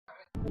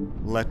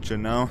let you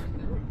know.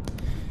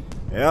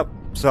 Yep.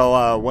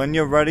 So when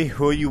you're ready,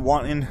 who are you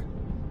wanting?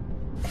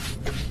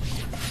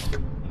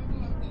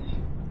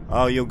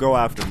 Oh, you'll go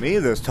after me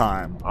this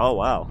time. Oh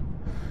wow.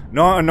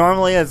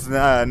 Normally it's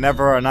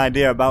never an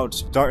idea about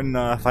starting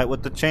a fight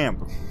with the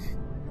champ.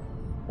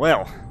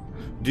 Well,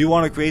 do you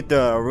want to create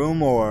the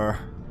room or?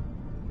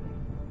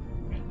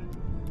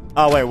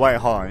 Oh wait,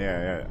 hold on.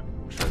 Yeah.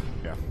 Sure,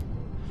 yeah.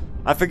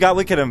 I forgot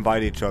we could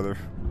invite each other.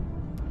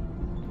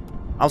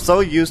 I'm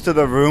so used to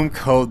the room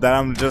code that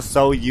I'm just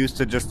so used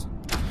to just,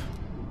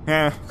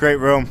 great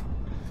room.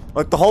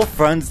 Like the whole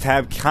friends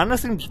tab kind of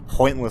seems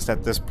pointless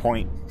at this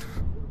point.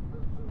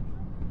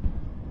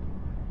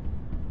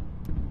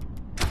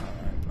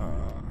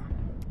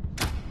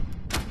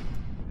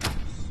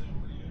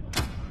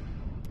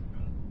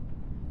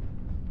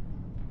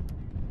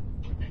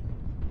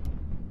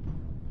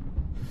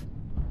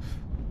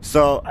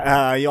 So,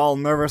 y'all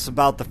nervous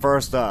about the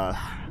first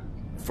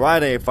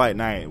Friday fight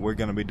night we're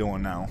gonna be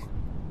doing now?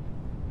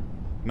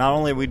 Not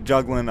only are we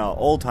juggling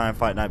old time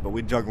fight night, but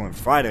we juggling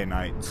Friday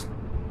nights.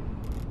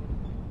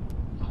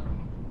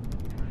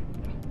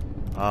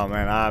 Oh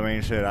man, I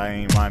mean shit, I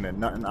ain't minded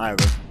nothing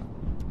either.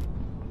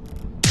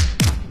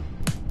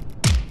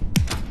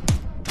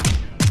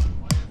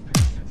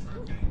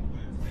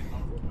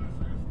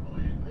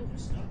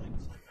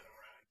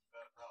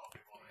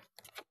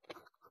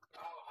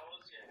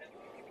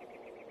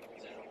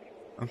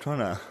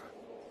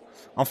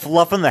 I'm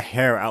fluffing the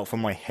hair out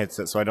from my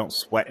headset so I don't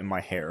sweat in my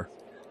hair.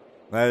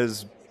 That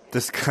is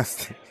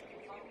disgusting.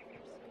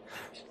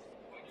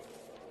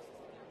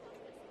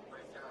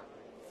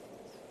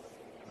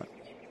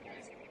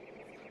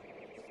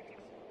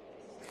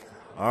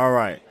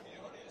 Alright.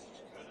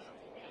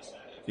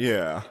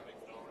 Yeah.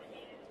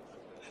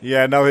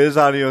 Yeah, no, his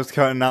audio is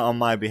cutting out on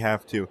my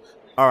behalf too.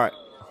 Alright.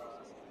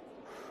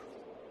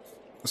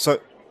 So.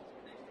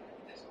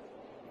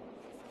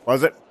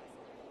 Was it?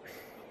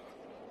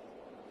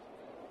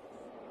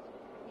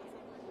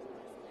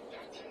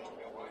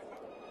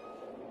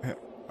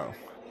 Oh.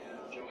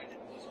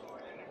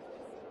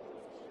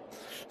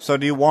 So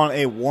do you want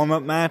a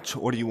warm-up match,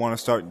 or do you want to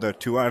start the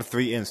 2 out of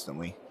 3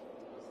 instantly?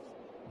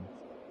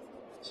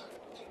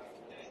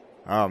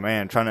 Oh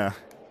man, trying to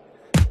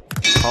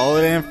call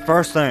it in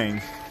first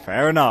thing.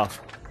 Fair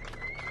enough.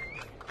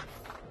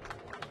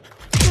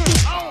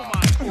 Oh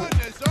my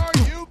goodness, are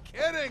you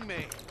kidding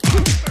me?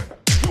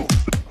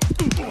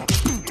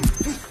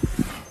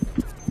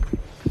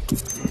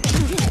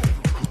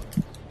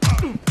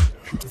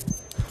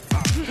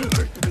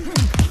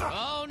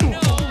 Oh no,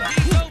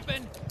 he's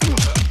open.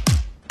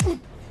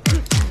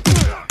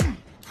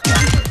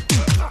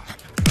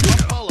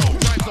 Apollo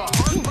drives a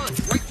hard punch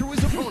right through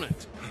his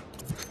opponent.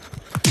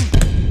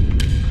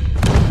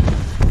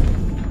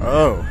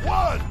 Oh.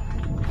 1,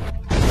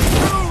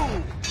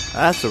 2.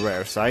 That's a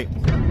rare sight.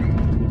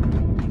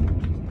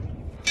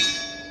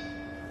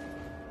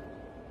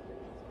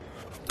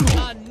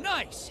 A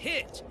nice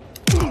hit.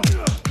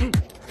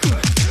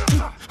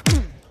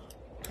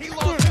 He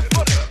lost his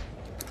footing.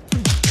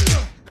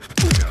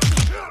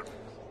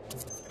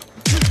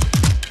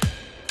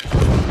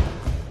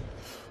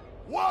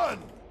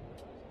 1,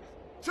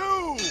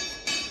 2.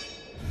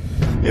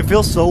 It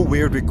feels so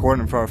weird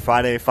recording for a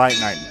Friday fight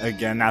night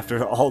again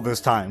after all this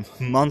time.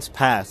 Months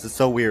passed. It's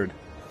so weird.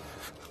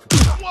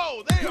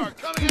 Whoa, they are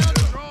coming out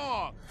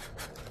strong.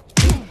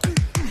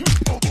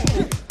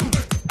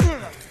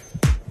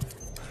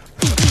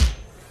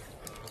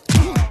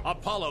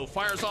 Apollo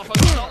fires off a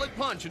solid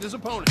punch at his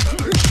opponent.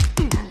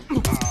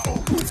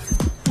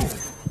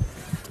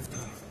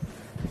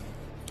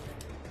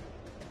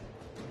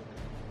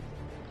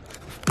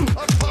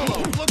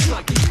 Apollo looks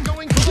like he's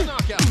going for the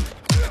knockout.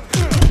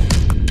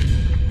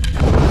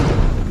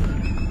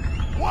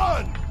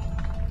 1,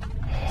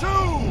 2,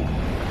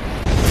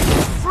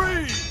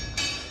 3.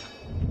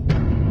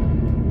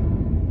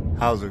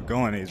 How's it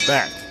going? He's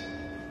back.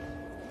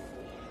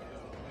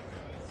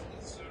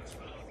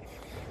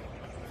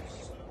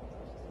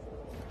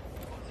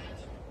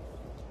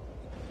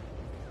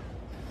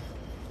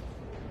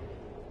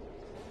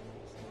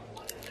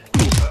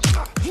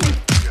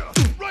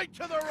 Right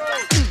to the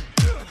rope.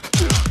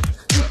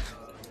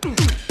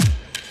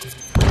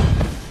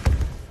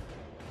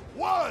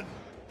 1,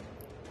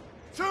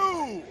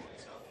 2,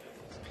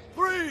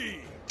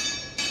 3.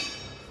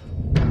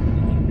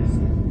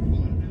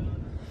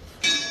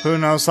 Who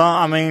knows?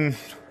 I mean,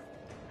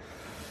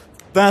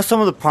 that's some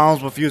of the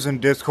problems with using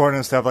Discord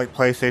and stuff like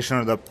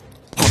PlayStation or the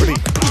party.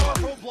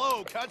 Powerful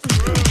blow cuts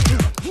through.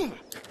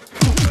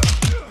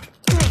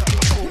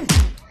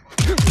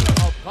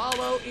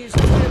 Apollo is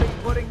really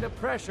putting the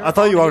pressure. I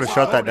thought you on already his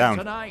shut that opponent down.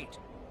 Tonight.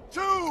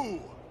 2,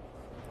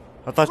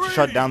 I thought you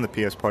shut down the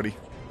PS party.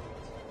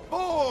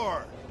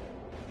 4,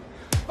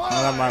 5. Well,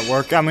 that might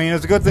work. I mean,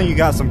 it's a good thing you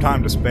got some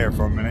time to spare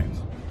for a minute.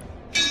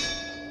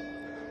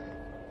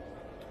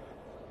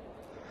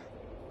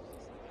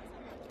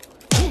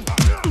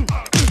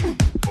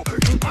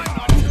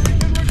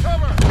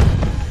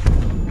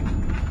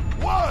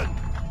 One,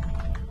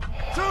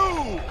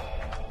 2,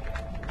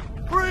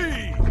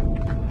 3.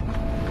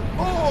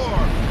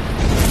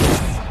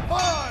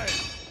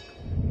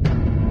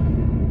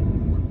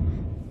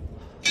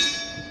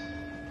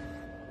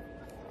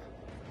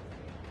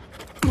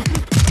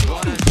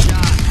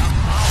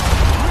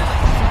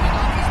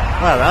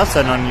 Wow, that's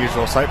an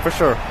unusual sight for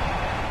sure.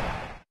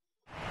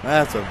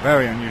 That's a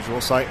very unusual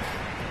sight.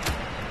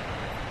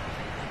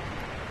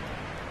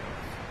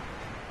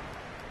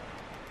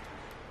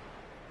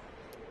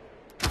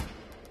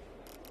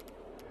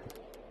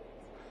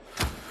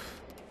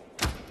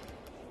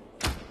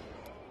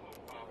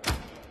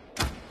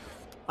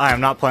 I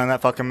am not playing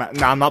that fucking map.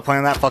 No, I'm not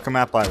playing that fucking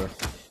map either.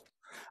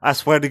 I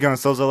swear to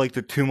goodness, those are like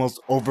the two most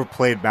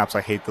overplayed maps.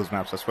 I hate those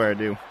maps, I swear I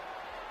do.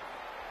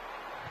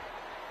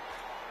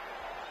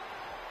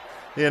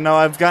 You know,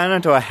 I've gotten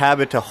into a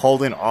habit to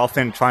holding off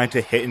and trying to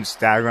hit and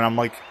stagger, and I'm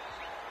like,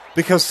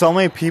 because so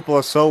many people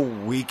are so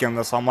weak in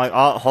this, I'm like,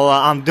 oh, hold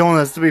on, I'm doing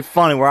this to be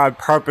funny, where I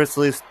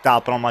purposely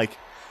stop, and I'm like,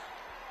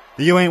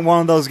 you ain't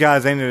one of those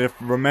guys, ain't it?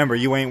 Remember,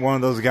 you ain't one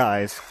of those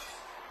guys.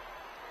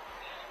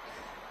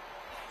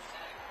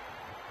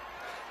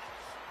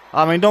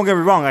 I mean, don't get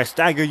me wrong, I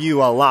stagger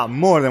you a lot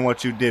more than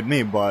what you did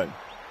me, but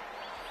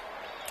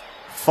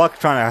fuck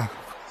trying to...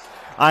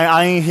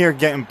 I ain't here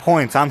getting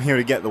points, I'm here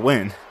to get the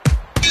win.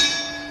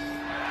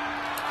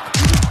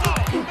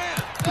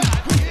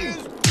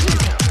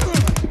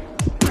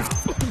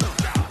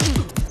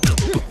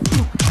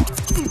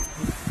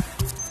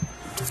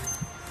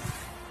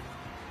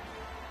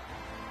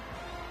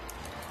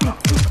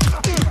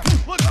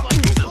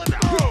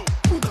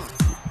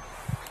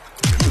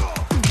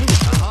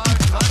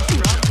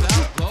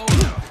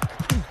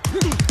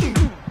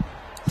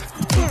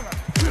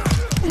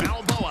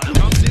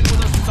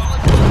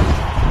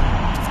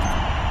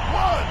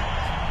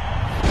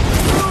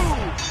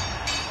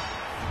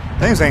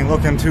 Things ain't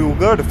looking too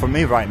good for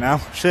me right now.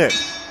 Shit.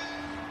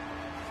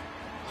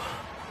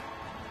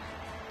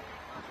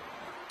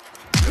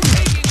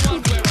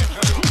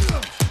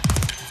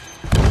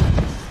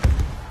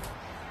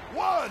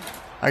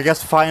 I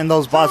guess fighting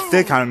those bots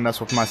did kind of mess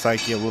with my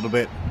psyche a little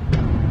bit.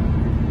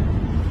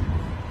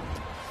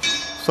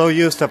 So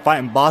used to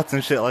fighting bots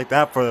and shit like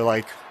that for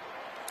like...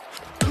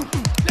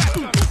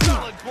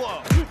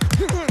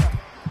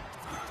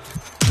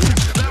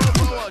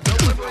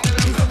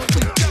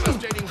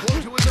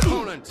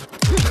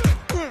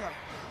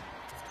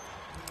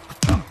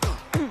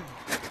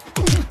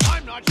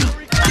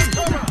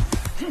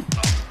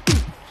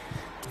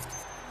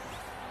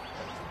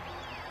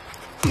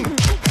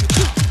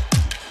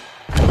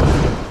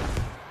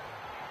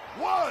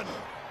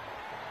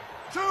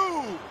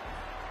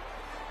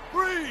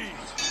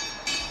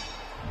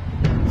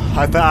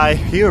 I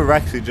hear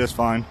Rexy just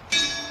fine.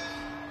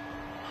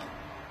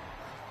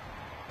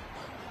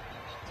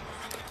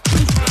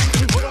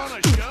 Put on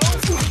a show.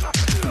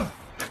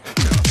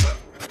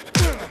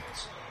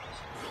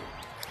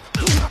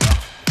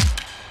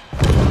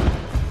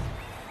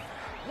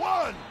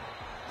 1,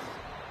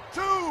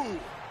 2,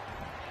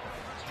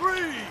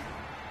 3,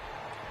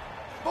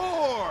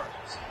 4.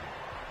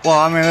 Well,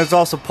 I mean, there's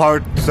also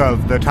parts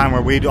of the time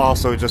where we'd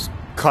also just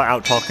cut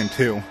out talking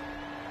too.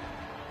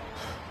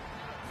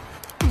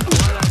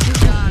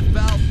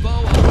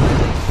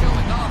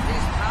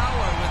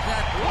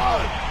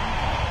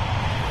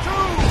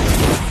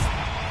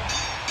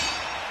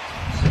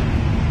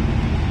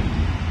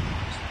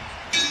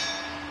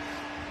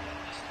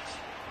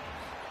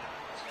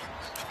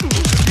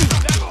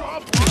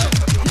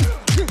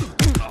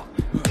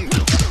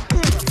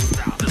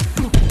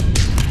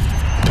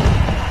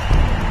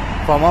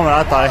 For a moment,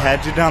 I thought I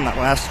had you down that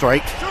last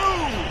strike. 2,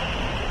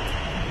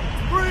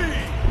 3,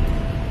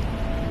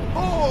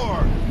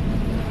 4,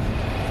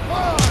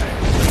 5.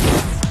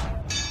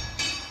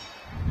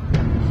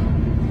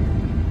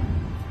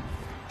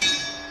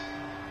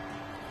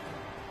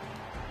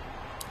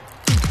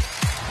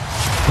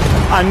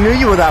 I knew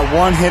you were that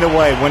one hit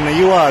away. When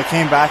you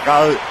came back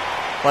out,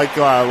 like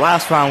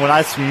last round, when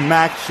I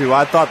smacked you,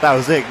 I thought that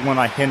was it when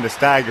I hit the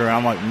stagger, and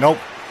I'm like, nope,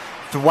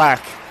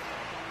 thwack.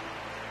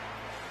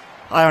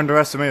 I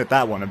underestimated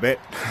that one a bit.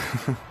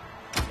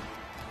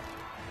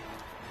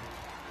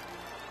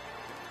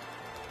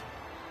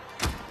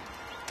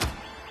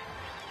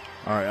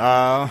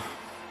 Alright,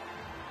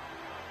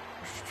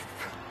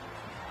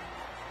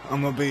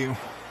 I'm gonna be...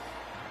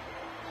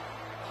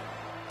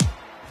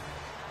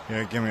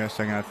 Yeah, give me a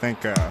second. I think,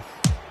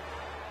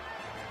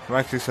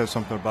 Rexy said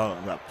something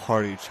about that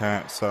party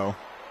chat, so...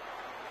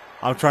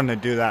 I'm trying to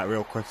do that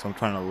real quick, so I'm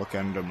trying to look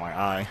under my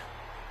eye.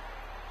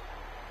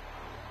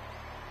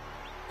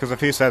 Because if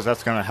he says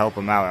that's going to help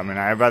him out, I mean,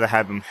 I'd rather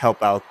have him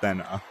help out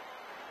than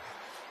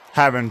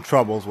having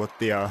troubles with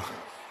the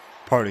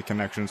party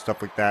connection,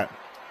 stuff like that.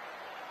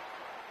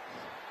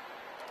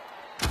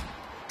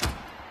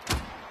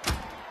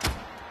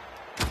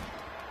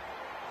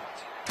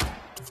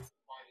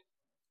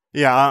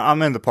 Yeah,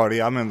 I'm in the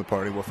party. I'm in the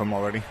party with him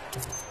already.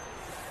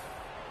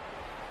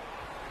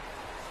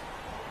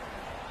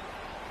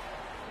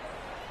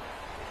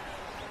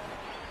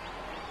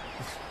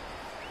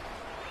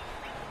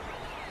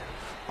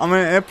 I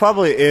mean, it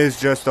probably is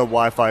just a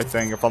Wi-Fi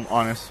thing, if I'm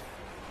honest.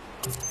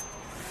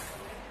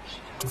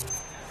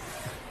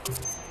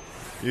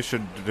 You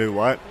should do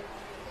what?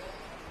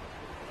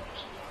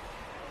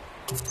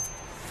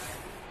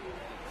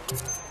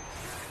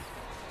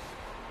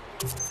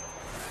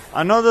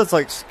 I know there's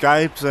like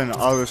Skypes and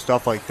other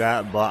stuff like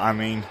that, but I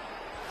mean,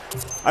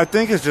 I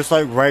think it's just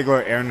like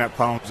regular internet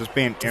problems, just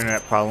being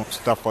internet problems,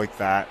 stuff like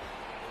that.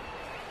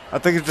 I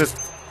think it's just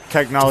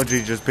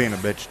technology just being a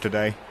bitch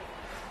today.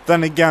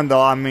 Then again,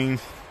 though, I mean,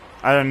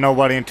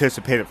 nobody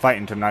anticipated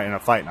fighting tonight in a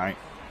fight night.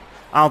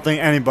 I don't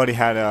think anybody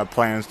had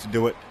plans to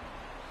do it.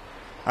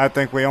 I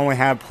think we only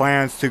had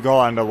plans to go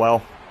on the,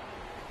 well,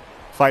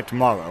 fight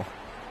tomorrow.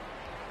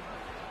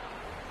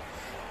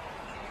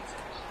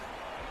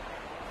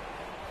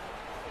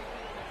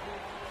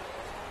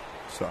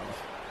 So.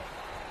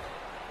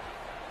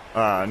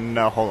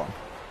 No, hold on.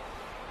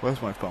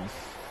 Where's my phone?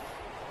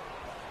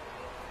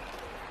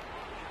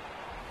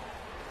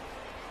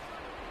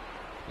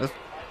 This.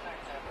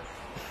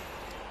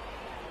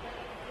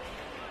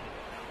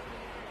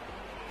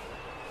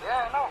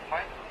 Yeah, no,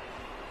 fine.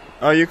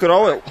 Oh, you could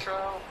always.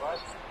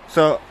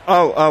 So,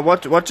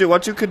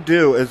 what you could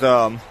do is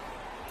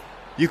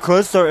you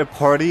could start a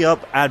party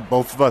up, add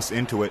both of us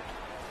into it,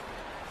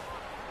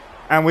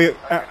 and we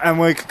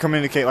could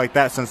communicate like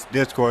that since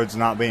Discord's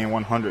not being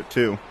 100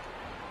 too.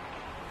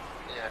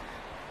 Yeah.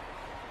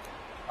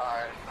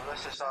 Alright,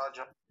 this is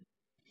Sergeant.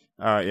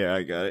 Alright, yeah,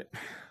 I got it.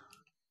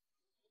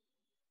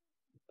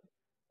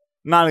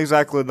 Not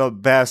exactly the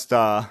best.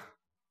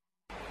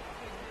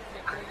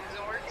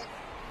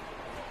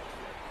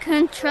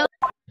 Control.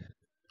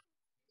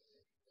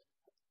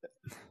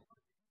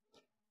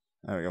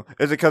 There we go.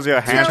 Is it because of your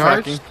hand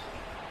Charged? tracking?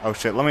 Oh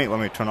shit! Let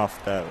me turn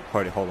off the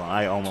party. Hold on.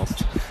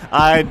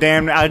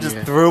 I just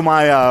threw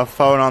my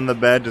phone on the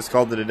bed. Just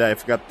called it a day. I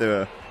forgot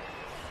the.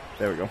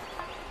 There we go.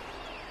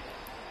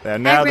 Yeah.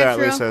 Now that at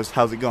least says,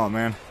 "How's it going,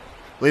 man?"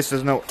 At least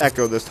there's no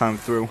echo this time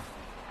through.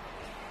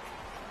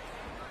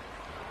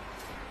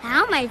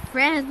 How am I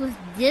friends with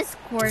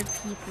Discord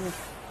people?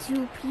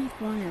 2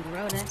 people in a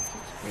row. That's just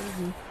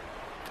crazy.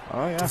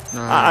 Oh yeah.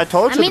 I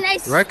told you. I mean, I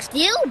Rex.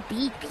 still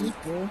beat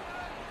people.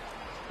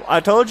 I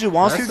told you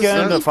once That's you get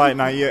the into fight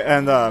night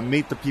and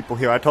meet the people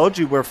here. I told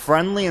you we're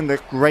friendly and they're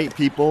great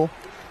people,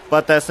 but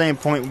at that same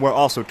point we're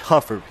also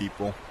tougher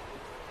people.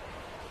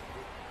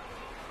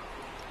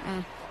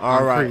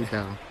 All right.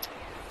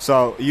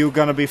 So you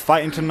gonna be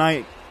fighting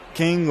tonight,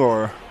 King,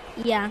 or?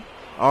 Yeah.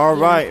 All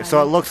Yeah, right. So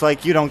it fine. looks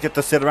like you don't get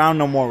to sit around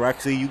no more,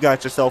 Rexy. You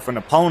got yourself an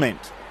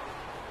opponent.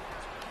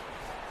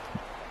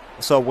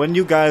 So when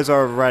you guys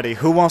are ready,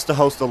 who wants to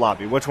host the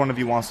lobby? Which one of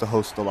you wants to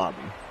host the lobby?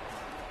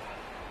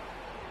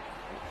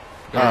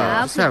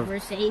 I'll just pick have-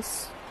 versus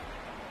Ace.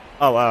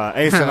 Oh,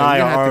 Ace and You're I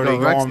gonna are have to already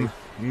go going.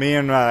 Me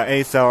and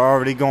Ace are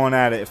already going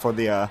at it for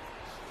the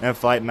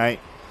fight night.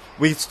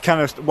 We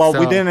kind of we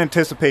So- didn't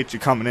anticipate you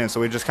coming in, so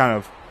we just kind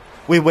of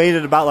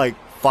waited about like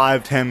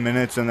 5-10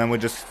 minutes, and then we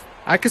just.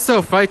 I could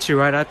still fight you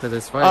right after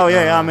this fight. Oh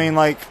yeah, I mean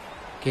like.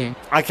 King.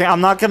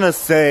 I'm not gonna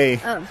say.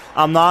 Oh.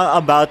 I'm not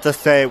about to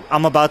say.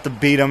 I'm about to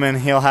beat him and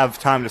he'll have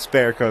time to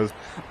spare because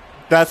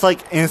that's like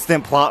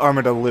instant plot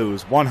armor to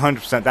lose.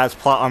 100%. That's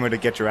plot armor to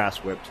get your ass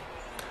whipped.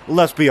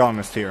 Let's be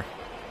honest here.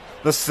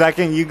 The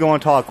second you go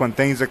and talk when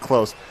things are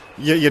close,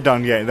 you're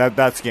done. Yeah,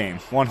 that's game.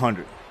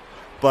 100.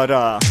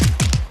 But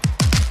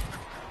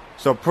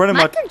so pretty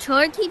My much.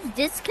 controller keeps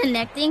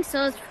disconnecting,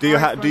 so it's Do you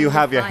hard for do me you to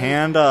have your fight.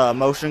 hand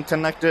motion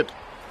connected,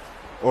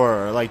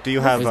 or like do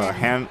you have a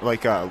hand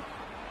like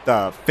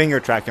the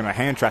finger tracking or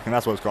hand tracking?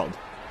 That's what it's called.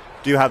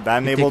 Do you have that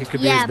You think enabled? it could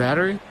be Yeah. his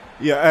battery?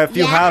 Yeah, if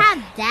you I have.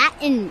 have that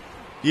in.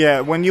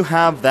 Yeah, when you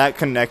have that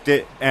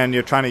connected and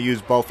you're trying to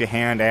use both your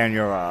hand and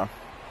your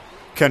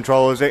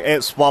controllers,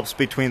 it swaps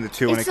between the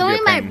two and it It's can be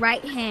only a my pain.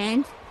 right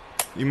hand.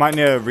 You might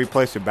need to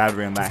replace your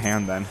battery in that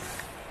hand then.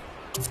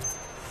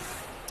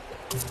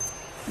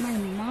 My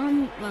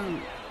mom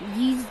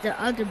used the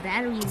other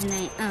batteries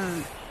and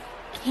I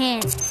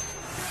can't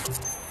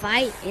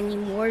fight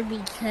anymore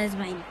because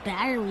my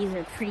batteries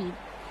are pretty.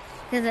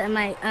 Because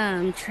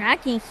my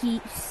tracking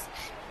keeps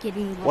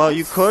getting lost. Well,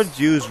 you could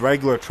use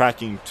regular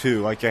tracking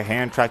too, like your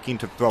hand tracking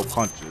to throw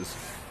punches.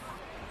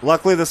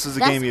 Luckily, this is a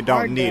That's game you don't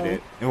hard, need though.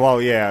 it.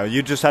 Well, yeah,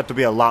 you just have to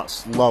be a lot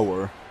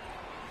slower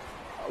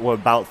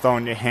about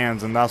throwing your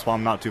hands, and that's why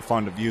I'm not too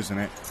fond of using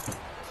it.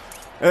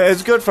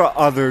 It's good for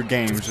other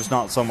games, just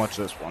not so much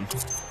this one.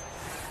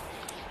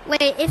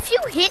 Wait, if you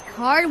hit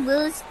hard,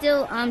 will it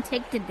still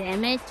take the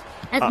damage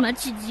as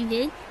much as you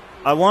did?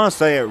 I want to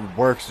say it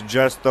works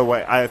just the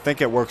way I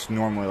think it works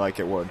normally, like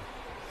it would.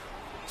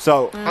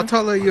 So How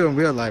tall are you in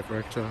real life,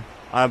 Rachel?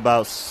 I'm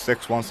about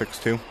 6'1",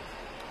 6'2",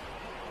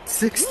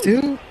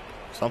 6'2"?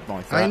 something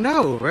like that. I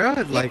know, bro.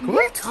 Like, You're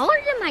what? taller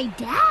than my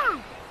dad.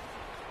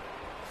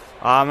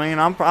 I mean,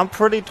 I'm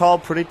pretty tall,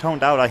 pretty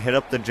toned out. I hit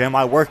up the gym.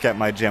 I work at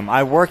my gym.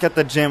 I work at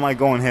the gym. I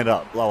go and hit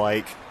up.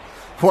 Like,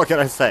 what can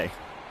I say?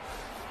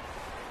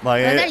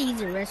 Like, I gotta use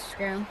the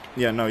restroom.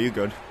 yeah, no, you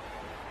good.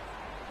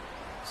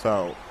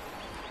 So,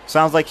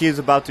 sounds like he's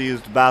about to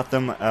use the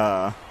bathroom.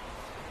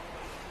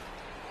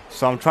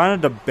 So I'm trying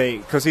to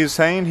debate because he's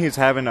saying he's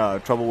having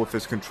trouble with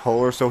his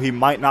controller, so he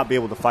might not be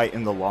able to fight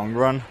in the long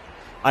run.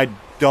 I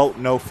don't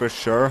know for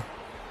sure.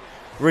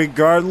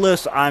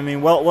 Regardless, I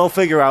mean, we'll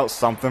figure out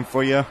something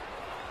for you.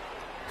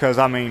 Because,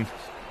 I mean,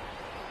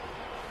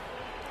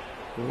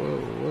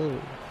 Whoa.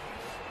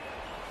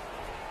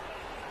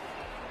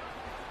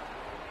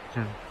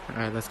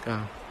 Alright, let's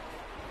go.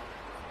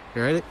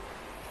 You ready?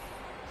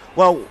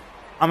 Well,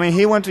 I mean,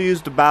 he went to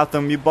use the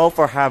bathroom. You both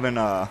are having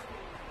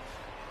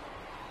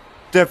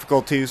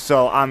difficulties.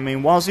 So, I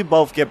mean, once you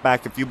both get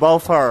back, if you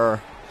both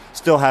are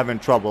still having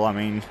trouble, I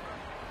mean,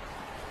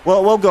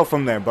 well, we'll go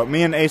from there. But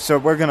me and Acer,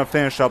 we're gonna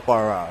finish up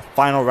our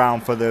final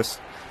round for this.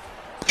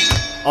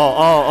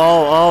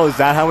 Oh! Is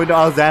that how we do?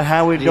 Oh, is that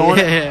how we doing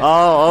it? Yeah.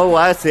 Oh!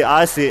 I see.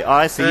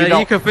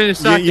 You can finish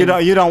talking. You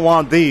don't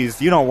want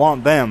these. You don't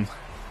want them.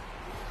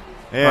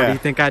 Yeah. Why do you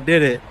think I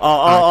did it?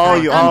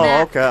 I'm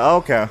back.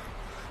 Okay.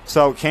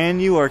 So, can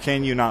you or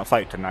can you not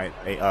fight tonight,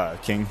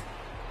 King?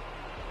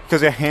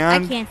 Because your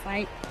hand, I can't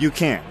fight. you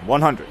can,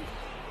 100.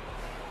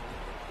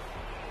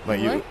 Like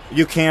What?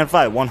 you can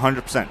fight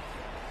 100%.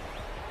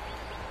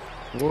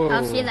 Whoa.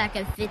 I'll say like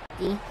a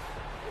 50.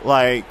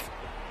 Like,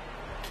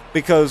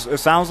 because it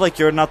sounds like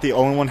you're not the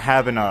only one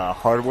having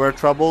hardware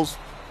troubles,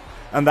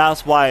 and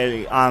that's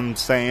why I'm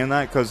saying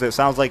that. Because it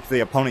sounds like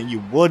the opponent you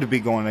would be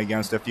going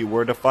against if you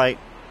were to fight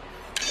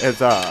is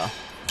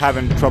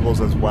having troubles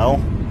as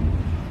well.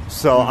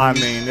 So I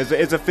mean, it's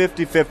a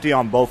 50-50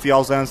 on both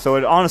y'all's ends. So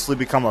it honestly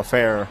become a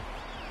fair,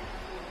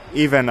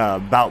 even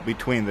bout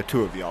between the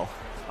two of y'all.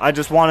 I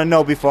just want to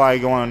know before I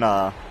go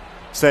and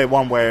say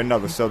one way or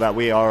another, so that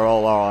we are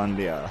all on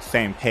the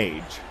same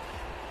page.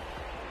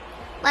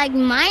 Like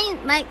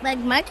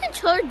my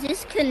controller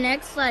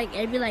disconnects like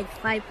every like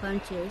 5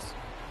 punches.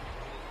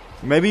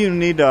 Maybe you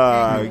need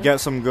to get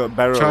some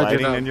better Charge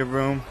it lighting up. in your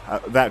room.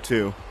 That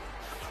too.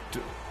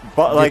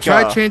 But You like,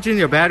 try changing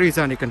your batteries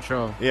on your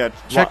control. yeah.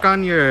 Check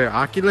on your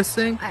Oculus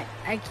thing.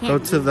 I can't. Go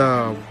do to the.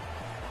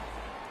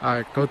 that.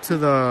 Alright, go to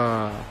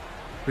the.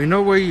 You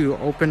know where you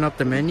open up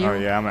the menu? Oh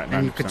yeah, I'm at 90%.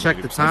 And you can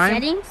check the 80%. time.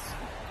 Settings.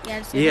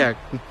 Yeah.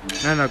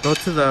 Settings. Yeah. No. Go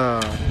to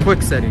the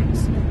quick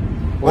settings.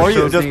 Or What you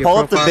shows just in your pull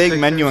up the profile big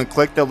pictures. menu and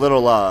click the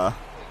little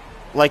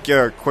like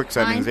your quick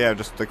settings. Mine? Yeah,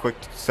 just the quick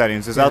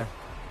settings. Is Yeah. up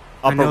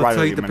And upper it'll right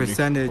tell of you your the menu,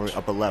 percentage or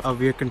upper left.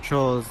 of your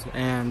controls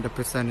and the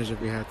percentage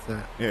of your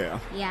headset. Yeah.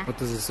 Yeah. What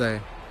does it say?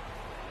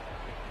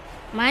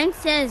 Mine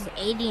says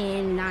 80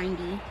 and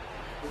 90.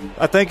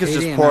 I think it's 80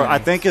 just and poor. 90. I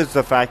think it's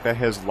the fact that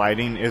his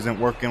lighting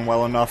isn't working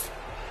well enough,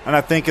 and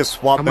I think it's How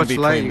swapping much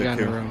light between you the got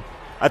in the two. room?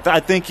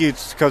 I think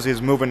it's because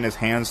he's moving his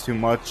hands too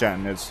much,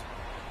 and it's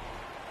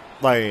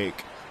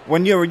like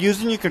when you're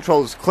using your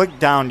controllers, click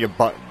down your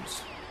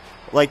buttons,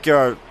 like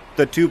your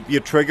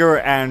trigger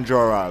and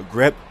your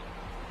grip.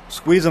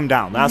 Squeeze them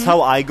down. That's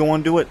how I go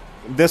and do it.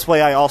 This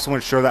way, I also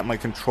ensure that my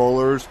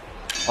controllers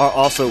are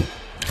also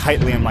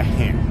tightly in my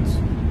hands.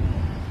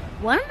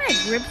 One of my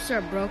grips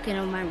are broken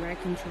on my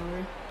right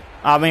controller.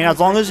 I mean, as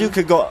long as you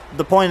could go.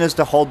 The point is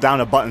to hold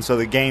down a button so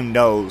the game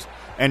knows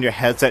and your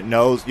headset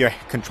knows your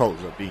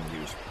controllers are being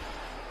used.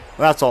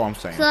 That's all I'm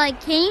saying. So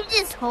like, can you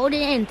just hold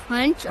it and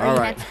punch, or you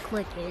Alright. have to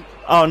click it?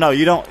 Oh no,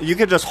 you don't. You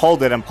could just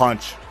hold it and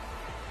punch.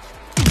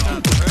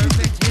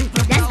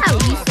 That's how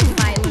we used to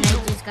fight when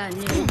I just got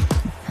new.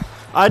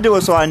 I do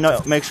it so I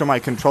know, make sure my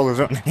controllers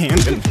are in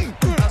hand and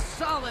A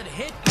solid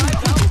hit by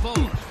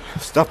Balboa.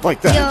 stuff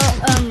like Yo, that.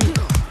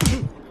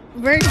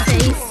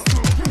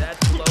 Versace, That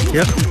flow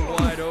Yep. is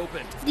wide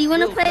open. do you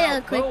want to Will play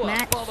a quick Balboa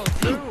match? follow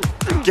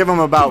through? Give them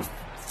about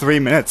 3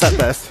 minutes at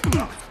best.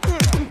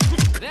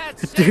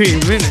 That's 3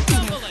 minutes.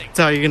 That's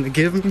all you're gonna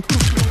give me?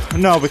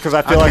 No, because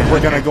I feel like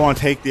we're gonna go and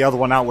take the other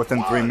one out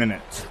within 3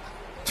 minutes.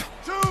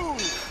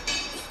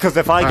 Because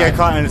if I get Alright.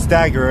 caught in a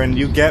stagger and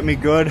you get me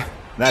good,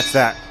 that's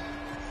that.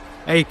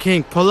 Hey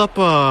King, pull up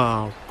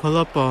a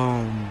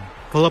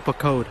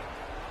code.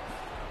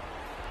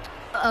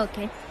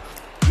 Okay.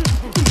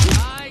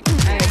 I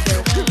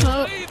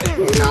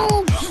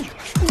No!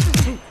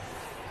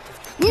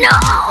 No!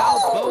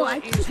 Balboa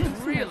I is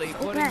really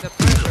putting the I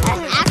pressure on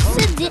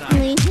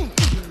accidentally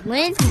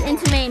went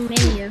into my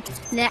menu.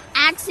 That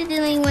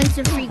accidentally went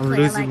to free I'm play.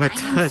 losing my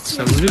Like, I am touch.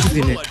 I'm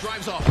losing it.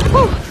 Drives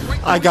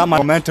off. I got my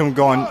momentum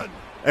going.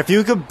 If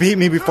you could beat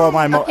me before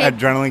my Okay.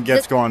 adrenaline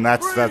gets going,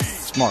 that's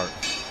smart.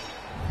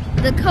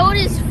 The code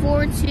is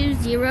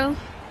 420.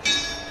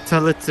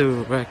 Tell it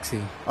to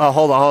Rexy. Oh,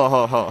 hold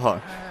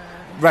on.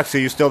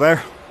 Rexy, you still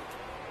there?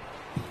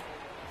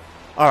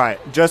 Alright,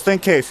 just in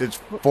case, it's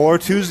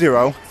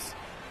 420.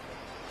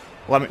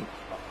 Let me...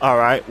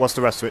 Alright, what's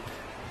the rest of it?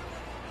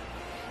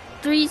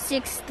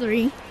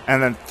 363.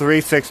 And then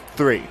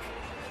 363.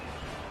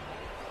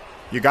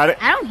 You got it?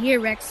 I don't hear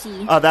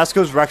Rexy. That's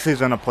because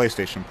Rexy's in a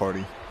PlayStation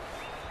party.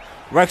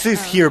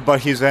 Rexy's here, but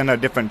he's in a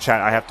different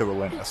chat. I have to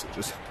relay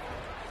messages.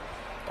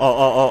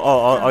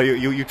 Oh,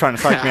 you trying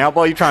to psych me out,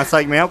 boy? You trying to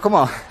psych me out? Come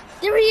on.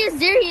 There he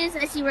is.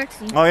 I see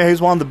Rexy. Oh yeah,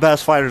 he's one of the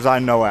best fighters I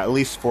know, at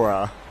least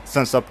for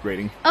since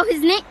upgrading. Oh,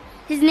 his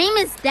name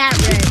is That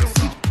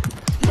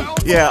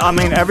Rex. Yeah, I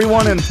mean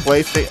everyone in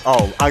PlayStation.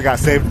 Oh, I got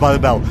saved by the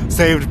bell.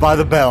 Saved by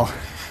the bell.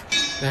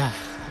 Yeah.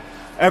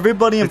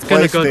 Everybody in It's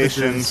gonna go to the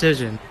PlayStation.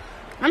 decision.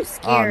 I'm Oh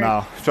scared.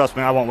 no, trust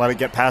me, I won't let it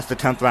get past the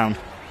 10th round.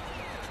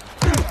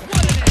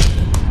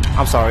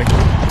 I'm sorry.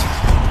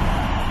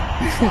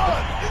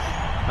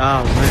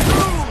 Oh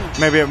man.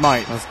 Maybe it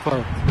might. That's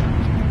close.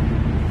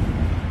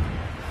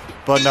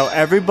 But no,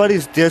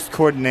 everybody's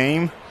Discord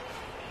name,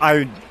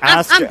 I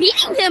asked. I'm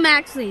beating him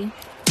actually.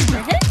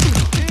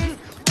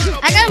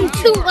 I got him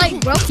 2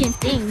 like broken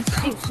things.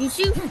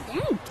 Shoot.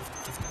 Dang.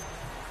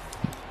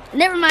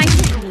 Never mind.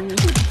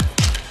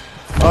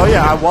 Oh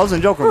yeah, I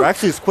wasn't joking.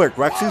 Rexy's quick.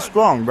 Rexy's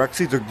strong.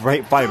 Rexy's a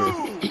great fighter.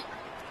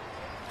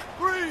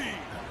 3,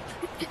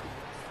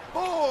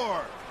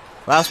 4.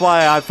 That's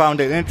why I found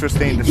it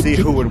interesting to see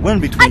who would win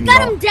I between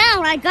got y'all. him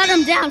down. I got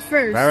him down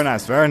first. Very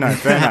nice, very nice,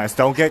 very nice.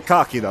 Don't get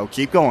cocky though.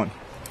 Keep going.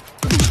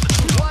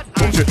 What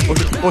Oh shit! Oh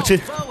shit! Oh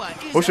shit! Balboa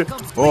is Oh a shit!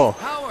 complete Oh!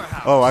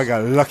 powerhouse. Oh! I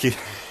got lucky.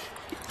 Balboa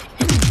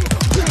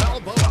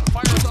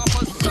fires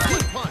off a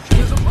solid punch to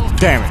his opponent.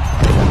 Damn it!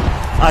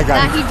 I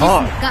got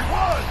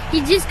caught.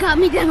 He just got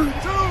me down.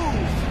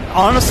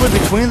 Honestly,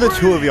 between the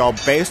two of y'all,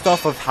 based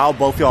off of how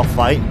both y'all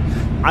fight,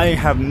 I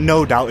have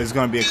no doubt it's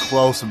going to be a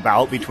close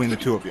bout between the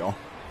two of y'all.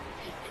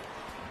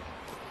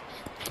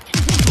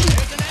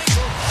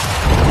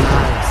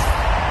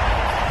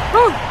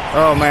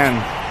 Oh man.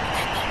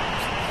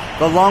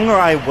 The longer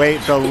I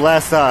wait, the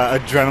less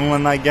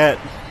adrenaline I get.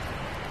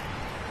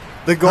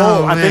 The goal,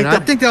 Oh, I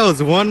man, think that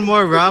was one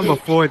more round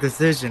before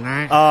decision,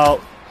 right?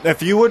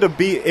 if you were to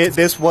beat it,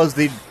 this was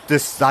the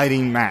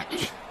deciding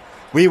match.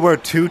 We were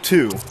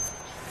 2-2.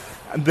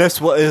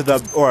 This was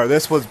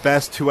this was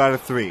best 2 out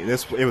of 3. It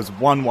was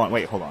 1-1.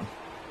 Wait, hold on.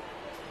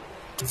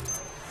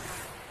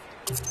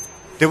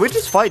 Did we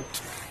just fight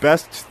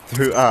best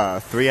 3 out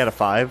of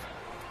 5?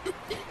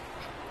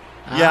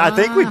 Yeah, I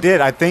think we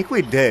did. I think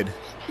we did.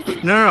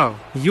 No.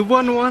 You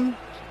won one?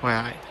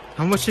 Wait,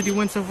 how much did you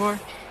win so far?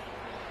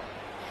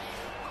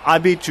 I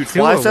beat you 2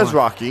 twice or as 1?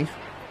 Rocky.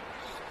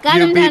 Got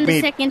You him beat down me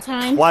the second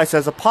time. Twice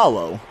as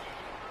Apollo.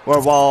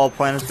 Or while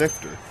playing as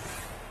Victor.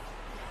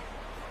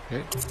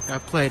 Okay. I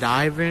played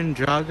Ivan,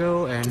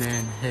 Drago, and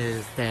then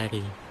his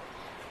daddy.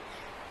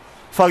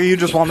 Fuck it, you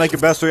just want to make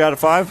it best 3 out of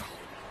 5?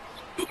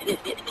 We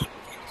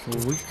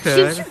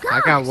could. you I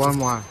got guys. one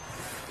more.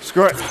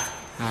 Screw it.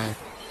 Alright,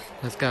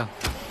 let's go.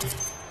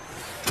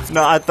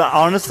 No,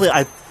 honestly,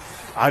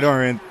 I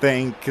don't even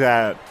think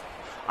that.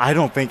 I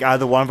don't think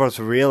either one of us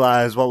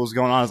realized what was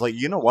going on. It's like,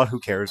 you know what? Who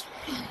cares?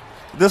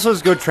 This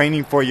was good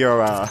training for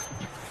your,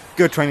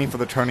 good training for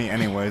the tourney,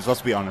 anyways.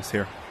 Let's be honest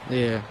here.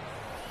 Yeah.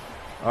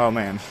 Oh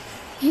man.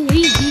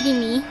 He's beating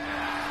me.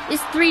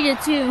 It's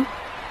 3-2.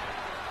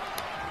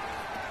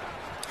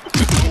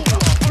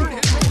 Third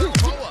hit from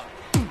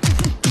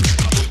Balboa.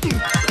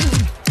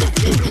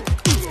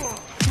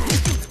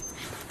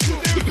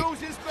 There goes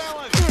his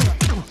balance.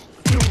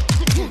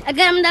 I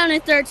got him down a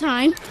third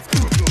time.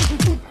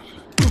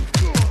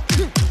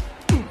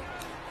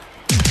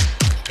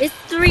 It's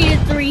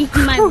 3-3.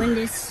 He might win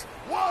this.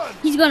 1,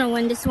 He's gonna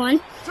win this one.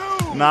 2.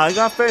 Nah, I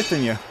got faith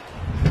in you.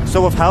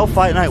 So with how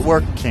Fight Night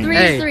works, King.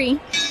 3-3.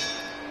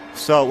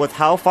 So with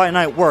how Fight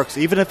Night works,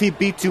 even if he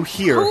beats you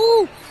here,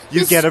 Oh,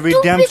 you the get a stupid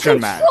redemption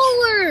match.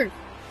 controller.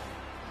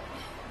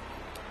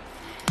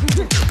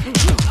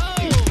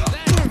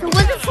 If it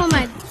wasn't for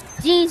my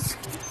jeans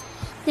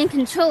then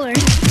controller, I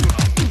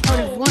would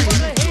have won.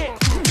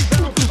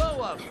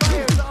 Balboa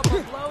fires off a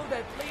blow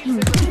that leaves his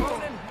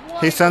opponent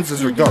He sends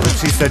his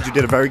regards. He said you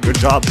did a very good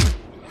job. He's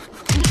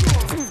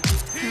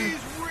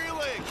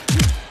reeling.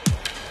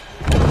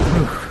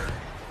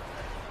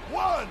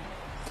 1,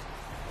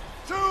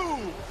 2,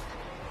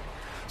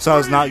 So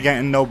it's not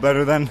getting no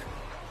better then?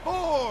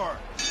 4.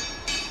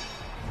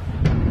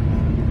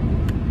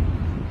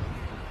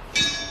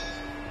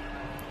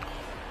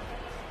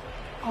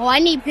 Oh, I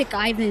need to pick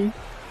Ivan.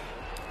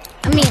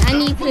 I mean, I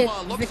need to pick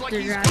Balboa looks like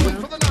Victor he's going for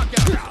Drago. the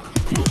knockout.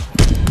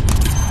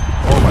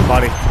 Oh my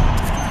body.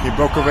 He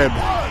broke a rib. 1,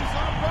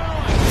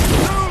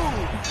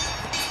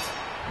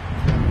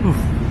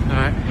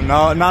 Alright.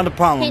 No, not a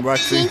problem, Can you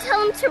Rexy.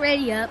 tell him to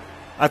ready up?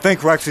 I think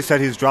Rexy said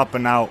he's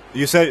dropping out.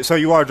 You said so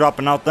you are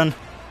dropping out then?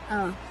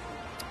 Oh.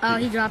 Oh,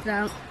 he dropped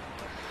out.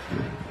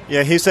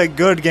 Yeah, he said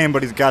good game,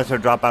 but he's got to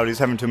drop out. He's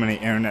having too many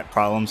internet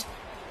problems.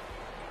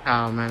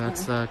 Oh man, that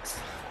sucks.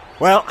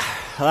 Well,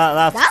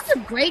 that's That was a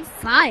great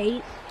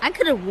fight. I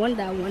could have won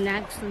that one,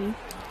 actually.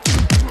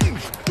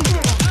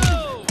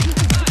 Oh,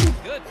 my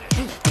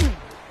goodness.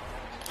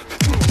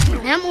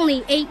 And I'm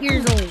only 8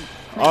 years old.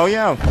 oh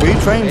yeah, we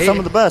train Hey. some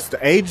of the best.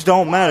 Age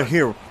don't matter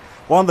here.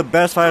 One of the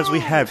best fighters we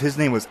have, his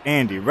name was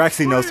Andy.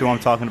 Rexy knows who I'm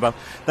talking about.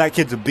 That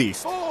kid's a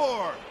beast.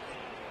 4,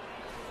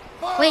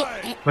 5. Wait,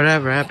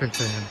 Whatever happened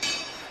to him?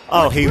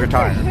 Oh, he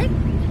retired.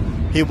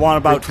 He won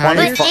about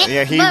Retired? 20. But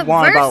Yeah, he but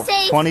won about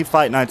Versace- 20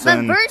 fight nights but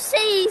and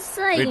Versace,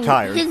 like,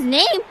 retired. his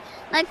name,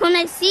 like, when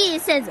I see it,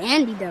 it says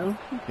Andy, though.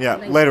 yeah.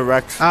 like- Later,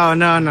 Rex. Oh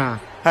no.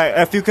 Hey,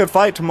 if you could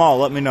fight tomorrow,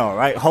 let me know. All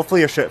right? Hopefully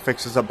your shit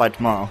fixes up by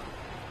tomorrow.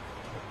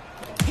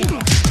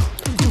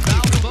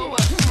 Balboa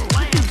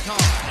slam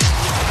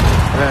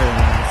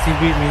time. He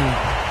beat me.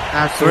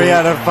 Absolutely. 3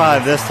 out of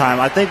 5 this time.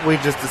 I think we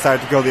just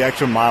decided to go the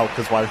extra mile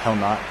because why the hell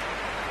not?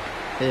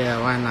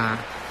 Yeah, why not?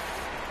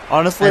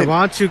 Honestly, Hey, why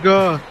don't you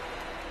go?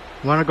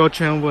 Wanna go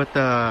train with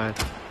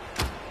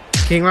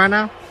King right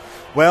now?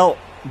 well,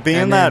 being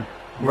And that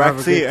Whoever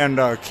Rexy gets-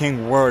 and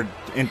King were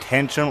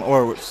intentional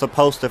or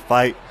supposed to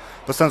fight,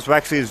 but since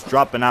Rexy is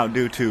dropping out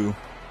due to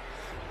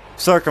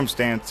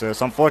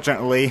circumstances,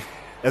 unfortunately,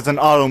 it's an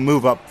auto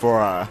move up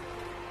for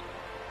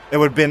it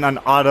would have been an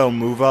auto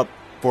move up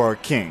for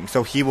King,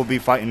 so he will be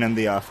fighting in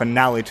the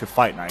finale to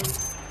Fight Night.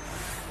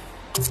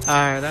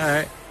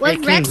 Alright. Was Hey,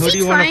 King, who do Rexy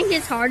you want trying to...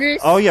 his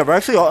hardest? Oh yeah,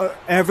 Rexy,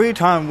 every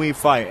time we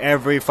fight,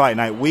 every Fight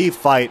Night, we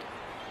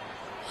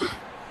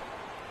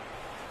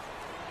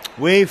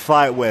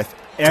fight with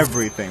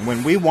everything.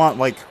 When we want,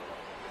 like,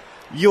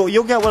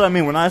 you'll get what I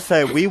mean when I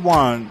say we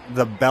want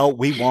the belt,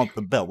 we want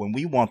the belt. When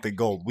we want the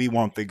gold, we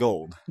want the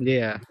gold.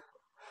 Yeah.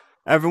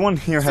 Everyone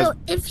here has So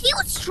if he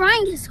was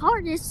trying his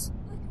hardest,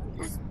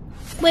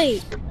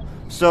 wait.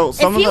 so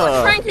some If he of was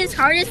the trying his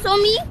hardest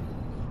on me,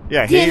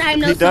 yeah then I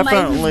know he somebody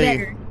who's definitely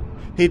better.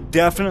 he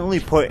definitely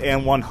put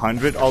in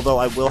 100. Although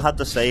I will have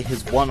to say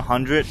his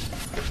 100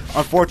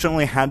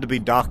 unfortunately had to be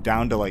docked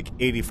down to like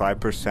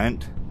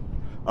 85%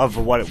 of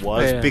what it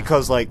was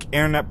because like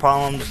internet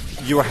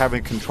problems, you were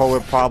having controller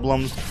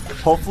problems.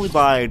 Hopefully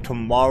by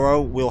tomorrow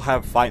we'll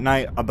have Fight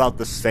Night about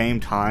the same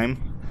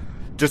time,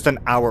 just an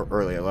hour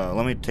earlier.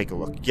 Let me take a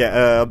look.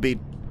 Yeah, it'll be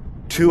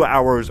 2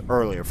 hours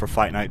earlier for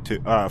Fight Night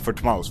for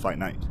tomorrow's Fight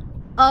Night.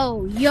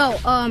 Oh, yo,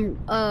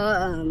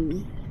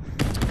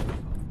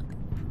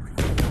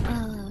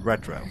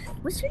 Retro.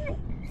 what's your name?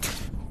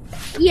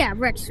 Yeah,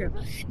 Retro.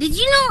 Did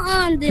you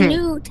know the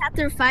new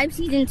Chapter 5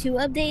 Season 2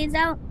 update is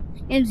out?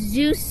 And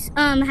Zeus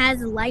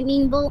has a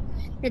lightning bolt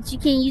that you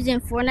can use in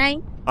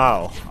Fortnite.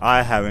 Oh,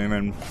 I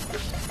haven't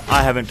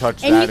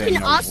touched And that you in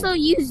can a also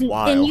use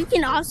while. and you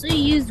can also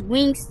use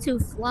wings to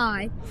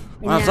fly. And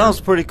Well, that now-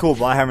 sounds pretty cool,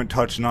 but I haven't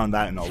touched on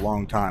that in a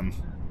long time.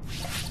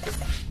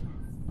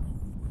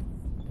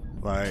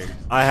 Like,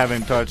 I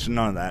haven't touched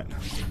none of that.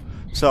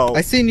 So,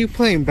 I seen you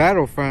playing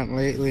Battlefront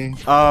lately.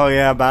 oh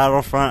yeah,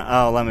 Battlefront.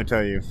 Oh, let me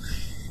tell you.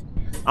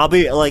 I'll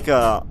be like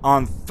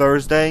on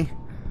Thursday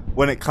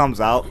when it comes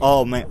out.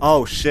 Oh man,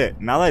 oh shit.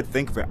 Now that I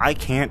think of it, I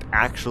can't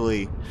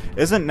actually.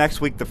 Isn't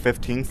next week the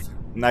 15th?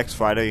 Next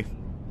Friday,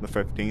 the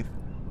 15th?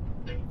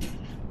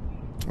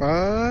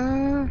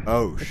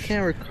 Oh I shit.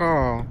 can't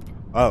recall.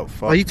 Oh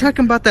fuck. Are you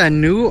talking about that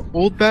new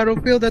old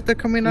Battlefield that they're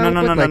coming out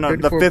No, with? no, no, like no, no.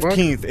 The 34 bucks?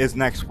 15th is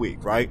next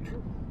week, right?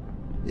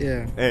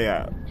 Yeah.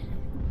 Yeah.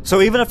 So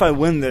even if I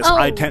win this, Oh,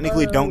 I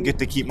technically don't get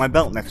to keep my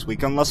belt next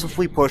week, unless if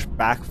we push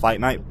back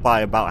Fight Night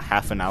by about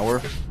half an hour.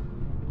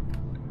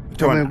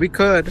 To I an- mean, we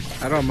could.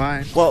 I don't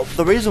mind. well,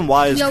 the reason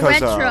why is Yo,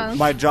 because Retro.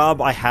 my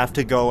job, I have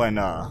to go and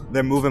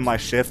they're moving my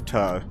shift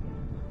to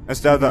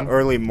instead of the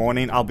early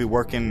morning, I'll be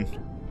working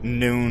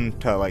noon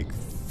to like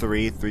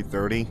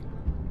 3:30,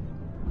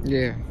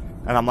 Yeah.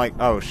 and I'm like,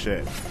 oh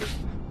shit,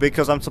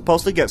 because I'm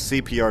supposed to get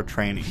CPR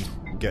training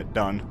get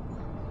done,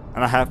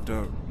 and I have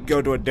to go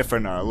to a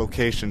different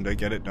location to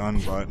get it done.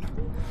 But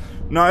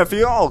no, if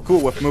you're all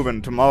cool with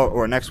moving tomorrow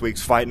or next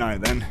week's Fight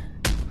Night, then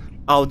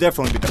I'll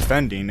definitely be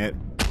defending it,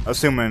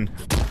 assuming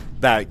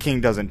that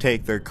King doesn't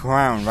take the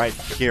crown right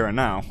here and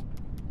now.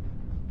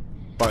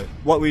 But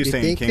what were you You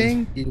saying, think,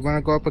 King? You want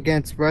to go up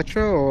against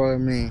Retro or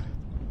me?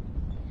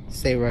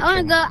 Say Retro.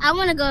 I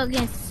wanna go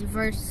against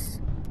Verse.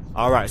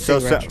 All right, so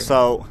Say retro.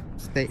 so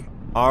Stay.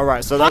 all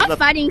right, so that's I'm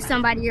fighting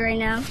somebody right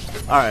now.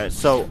 all right.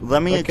 So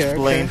let me Okay,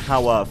 explain okay.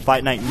 how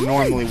Fight Night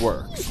normally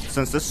works.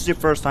 Since this is your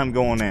first time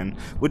going in,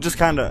 we just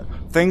kind of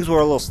things were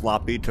a little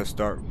sloppy to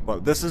start,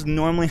 but this is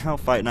normally how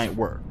Fight Night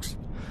works.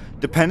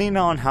 Depending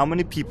on how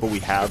many people we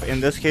have, in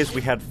this case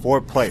we had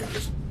 4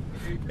 players.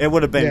 It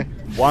would have been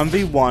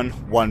 1v1,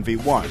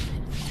 1v1.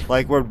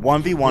 Like we're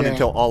 1v1 Yeah.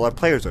 until all our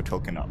players are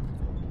taken up.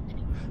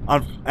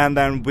 And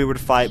then we would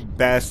fight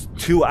best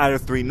 2 out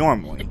of 3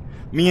 normally.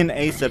 Me and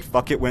Ace said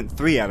fuck it, went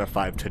 3 out of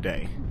 5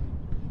 today.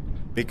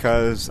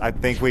 Because I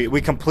think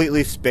we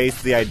completely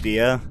spaced the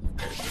idea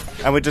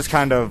and we just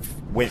kind of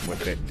went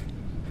with it.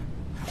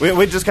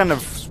 We just kind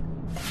of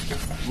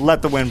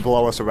let the wind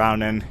blow us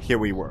around and here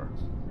we were.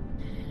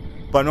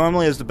 But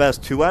normally it's the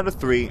best 2 out of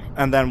 3,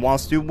 and then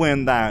once you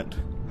win that,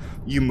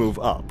 you move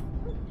up.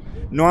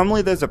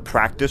 Normally there's a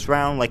practice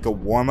round, like a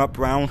warm-up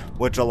round,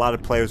 which a lot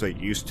of players are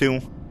used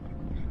to.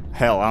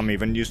 Hell, I'm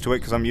even used to it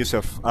because I'm used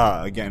to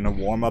getting a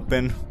warm-up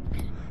in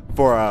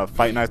for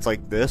fight nights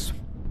like this.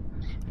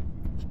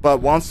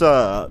 But once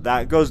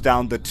that goes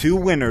down, the 2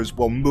 winners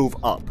will move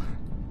up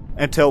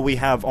until we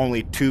have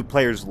only 2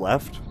 players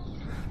left.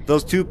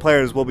 Those 2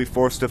 players will be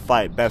forced to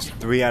fight best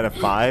 3 out of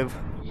 5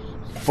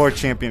 for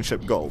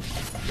championship gold.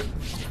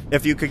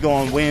 If you could go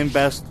and win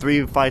best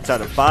 3 fights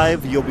out of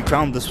 5, you'll be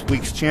crowned this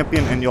week's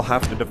champion and you'll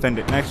have to defend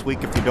it next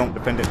week. If you don't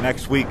defend it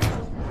next week,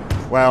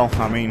 well,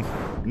 I mean,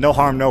 no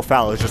harm, no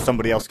foul. It's just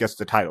somebody else gets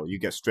the title. You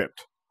get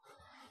stripped.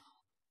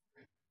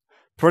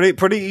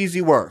 Pretty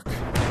easy work.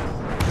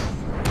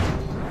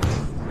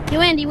 Yo,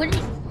 Andy, what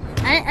did you...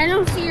 I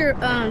don't see your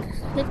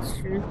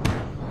picture.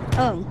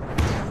 Oh.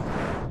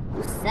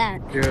 What's that?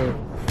 Yo.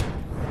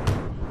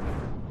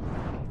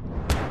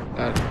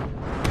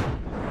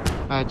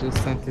 I just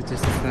sent it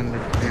just to send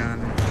it, to be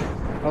honest.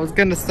 I was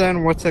gonna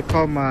send what's it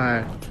called,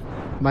 my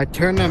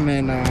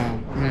tournament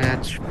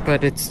match,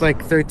 but it's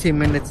like 13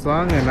 minutes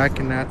long, and I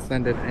cannot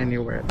send it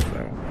anywhere.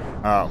 So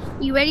Oh.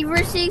 You ready,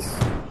 Versus?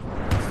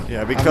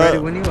 Yeah, I'm ready because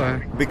when you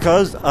are.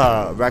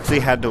 Rexy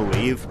had to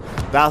leave.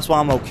 That's why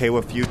I'm okay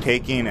with you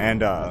taking and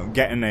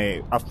getting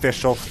a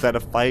official set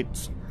of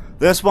fights.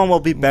 This one will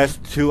be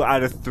best 2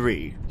 out of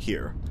 3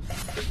 here,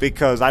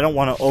 because I don't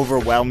want to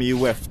overwhelm you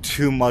with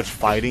too much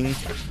fighting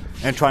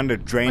and trying to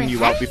drain Wait, you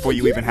how out do before you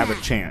you do even have a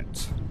that?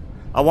 chance.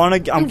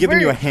 I'm giving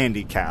you a Vert.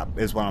 handicap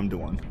is what I'm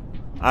doing,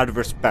 out of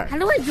respect. How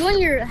do I join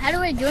your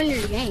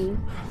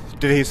game?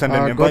 Did he send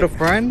an Go invite? to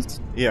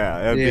friends.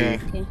 Yeah, Yeah.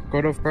 Okay.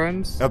 Go to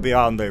friends. it'll be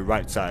on the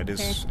right side. Is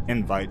Okay.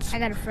 invites. I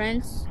got a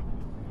friends.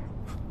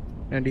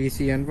 And do you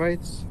see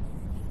invites?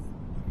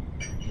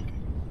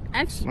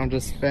 Actually, I'm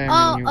just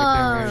spamming you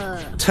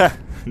with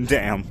invites.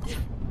 Damn.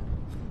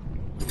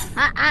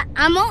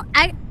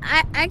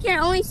 I can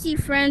only see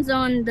friends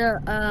on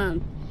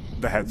The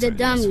headset. the yes.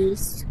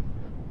 dummies.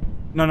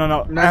 No.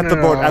 No, At no, the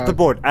no, board. At the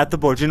board. At the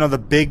board. You know the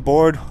big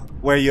board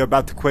where you're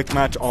about to quick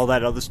match all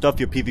that other stuff.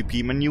 Your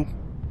PvP menu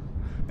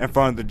in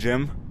front of the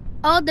gym.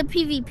 Oh, the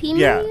PvP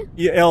Yeah. menu?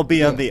 It'll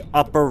be on the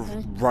upper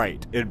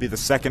right. It'd be the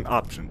second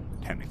option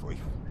technically.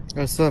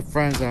 I still have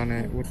friends on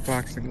it with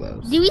boxing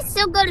gloves. Do we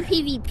still go to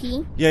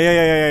PvP?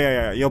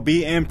 Yeah. You'll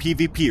be in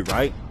PvP,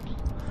 right?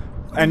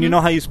 And you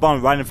know how you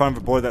spawn right in front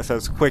of a board that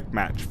says quick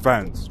match,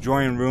 friends,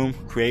 join room,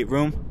 create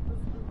room?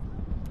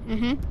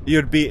 Mm-hmm.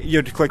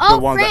 You'd click Oh, the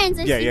one friends.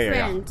 that I see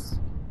friends.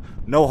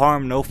 No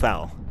harm, no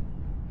foul.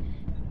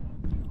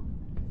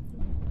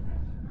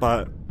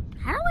 But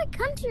How do I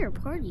come to your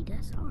party?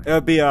 That's hard.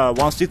 it'll be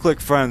once you click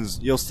friends,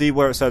 you'll see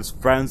where it says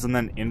friends and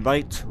then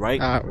invite,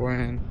 right?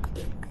 When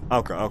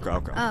Okay.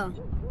 Oh.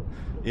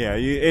 Yeah,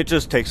 it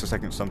just takes a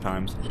second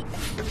sometimes.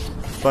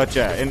 But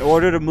yeah, in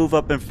order to move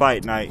up and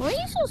fight night, Why are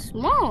you so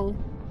small?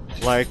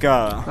 like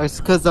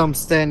it's because I'm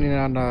sitting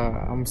on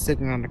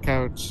the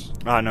couch.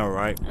 I know,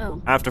 right?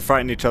 Oh. After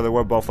fighting each other,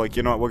 we're both like,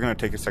 you know what, we're gonna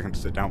take a second to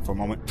sit down for a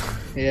moment.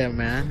 Yeah,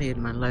 man, I need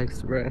my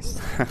legs to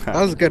rest. That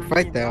was a good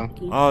fight, though.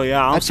 Oh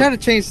yeah, I try to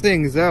change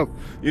things up.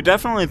 you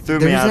definitely threw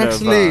me There's out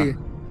actually- of.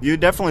 You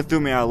definitely threw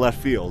me out of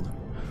left field.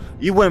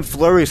 You went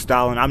flurry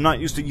style, and I'm not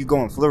used to you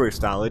going flurry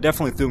style. It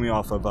definitely threw me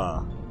off of.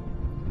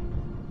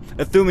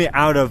 It threw me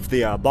out of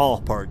the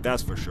ballpark.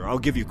 That's for sure. I'll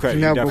give you credit.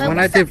 No, You but definitely- when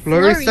I what's did that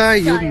flurry flurry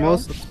style,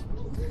 style?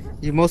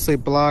 you mostly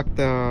blocked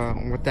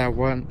with that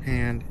one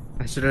hand.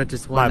 I should have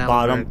just went My over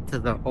bottom. to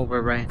the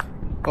over right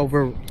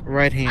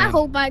hand. I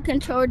hope my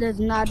controller does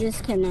not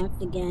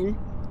disconnect again.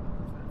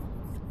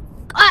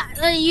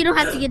 You don't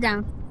have to get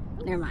down.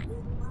 Never mind.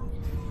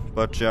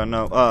 But yeah,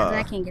 no. 'Cause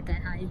I can't get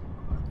that high.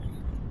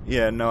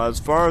 Yeah, no, as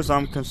far as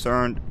I'm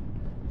concerned,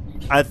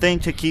 I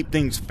think to keep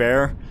things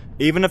fair,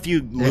 even if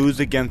you lose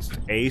against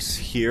Ace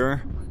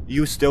here,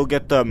 you still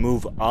get to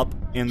move up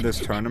in this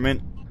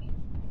tournament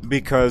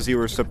because you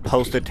were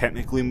supposed to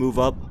technically move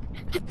up.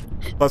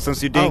 But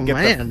since you Oh didn't get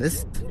man,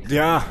 this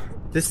yeah,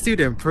 dude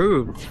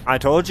improved. I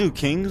told you,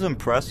 King's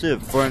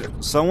impressive. For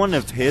someone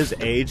of his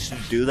age to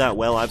do that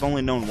well, I've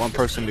only known one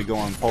person to go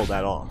and pull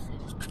that off.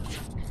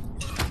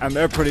 And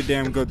they're pretty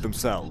damn good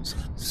themselves.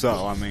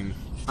 So, I mean...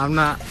 I'm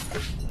not.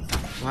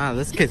 Wow,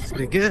 this kid's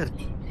pretty good.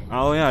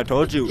 Oh yeah, I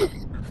told you.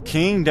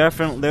 King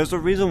definitely... There's a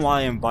reason why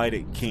I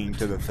invited King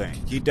to the thing.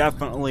 He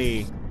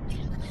definitely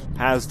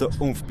has the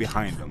oomph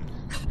behind him.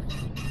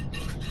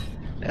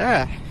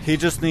 Yeah. He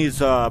just needs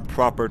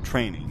proper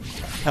training.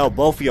 Hell,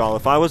 both of y'all,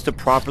 if I was to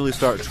properly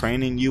start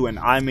training you, and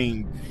I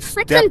mean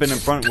stepping in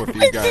front with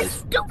you It's guys... this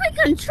stupid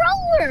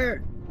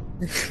controller.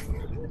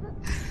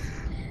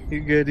 You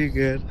good? You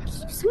good?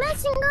 It's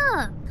messing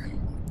up.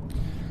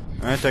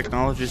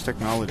 Technology's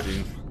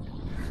technology.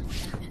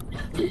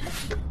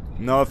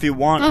 No, if you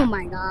want... Oh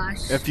my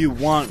gosh. If you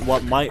want,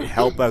 what might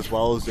help as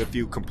well is if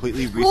you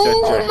completely reset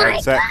Oh your my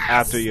headset gosh.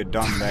 after you're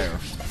done there.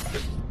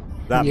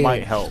 That Yeah.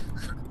 might help.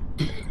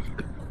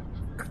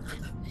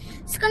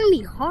 It's gonna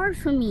be hard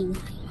for me.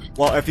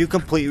 Well, if you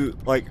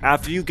complete, like,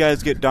 after you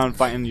guys get done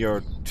fighting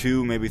your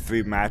 2, maybe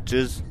 3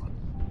 matches,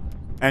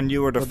 and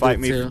you were to We'll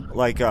fight do me, 2.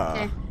 like,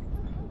 Okay.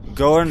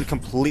 go and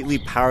completely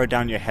power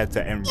down your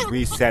headset and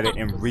reset it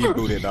and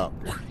reboot it up.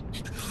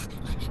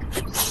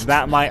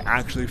 That might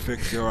actually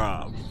fix your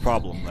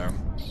problem there.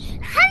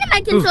 How did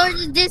my controller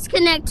just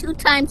disconnect 2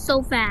 times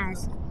so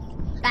fast?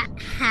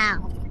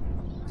 How?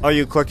 Are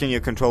you clicking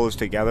your controllers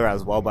together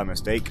as well by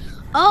mistake?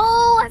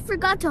 Oh, I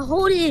forgot to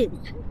hold it.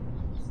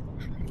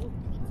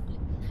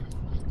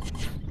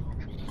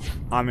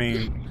 I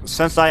mean,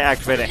 since I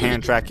activated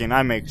hand tracking,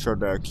 I make sure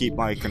to keep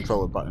my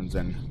controller buttons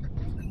in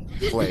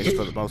place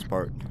for the most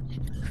part.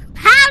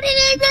 How did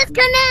it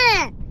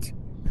disconnect?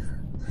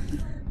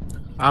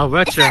 Oh, It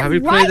Retro, says have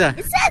you right, played that?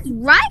 It says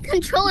right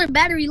controller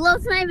battery low.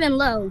 It's not even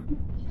low.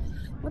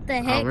 What the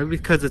Oh, heck? maybe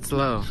because it's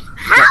low.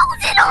 How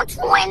is it on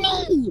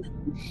 20?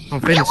 I'm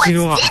It finishing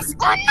you was off. just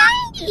on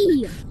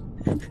 90.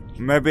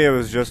 Maybe it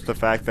was just the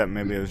fact that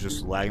maybe it was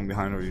just lagging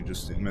behind or you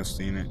just missed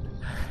seeing it.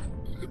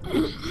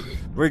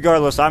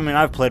 Regardless, I mean,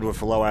 I've played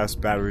with low-ass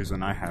batteries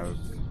and I haven't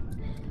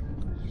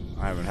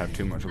had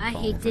too much of a I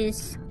problem hate with it.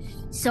 this.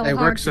 so Hey,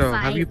 hard to Workso,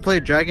 fight. have you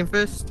played Dragon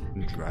Fist?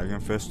 Dragon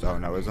Fist? Oh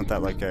no, isn't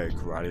that like a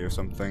karate or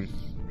something?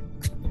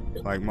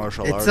 Like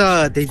martial It's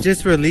arts? they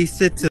just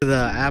released it to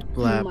the App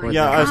Lab. my where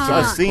Yeah, the- God.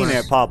 I've seen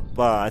it pop.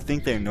 I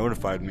think they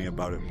notified me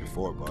about it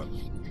before, but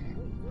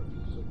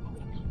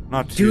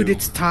not too. Dude,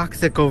 it's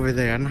toxic over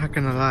there. I'm not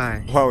gonna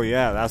lie. Oh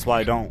yeah, that's why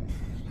I don't.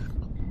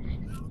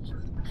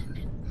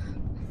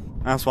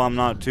 That's why I'm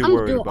not too I'm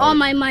worried doing about all it.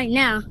 my might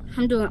now.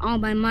 I'm doing all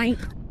my might.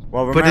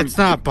 Well, But remember, it's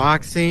not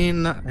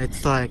boxing.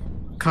 It's like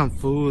kung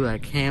fu,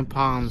 like hand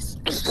palms.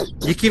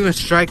 You can even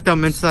strike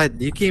them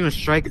inside. You can even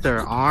strike their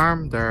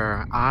arm,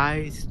 their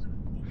eyes.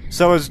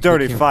 so it's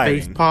dirty You can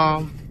fighting. Face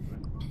palm.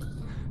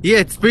 Yeah,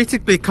 it's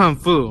basically kung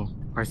fu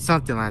or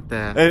something like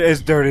that. It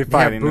is dirty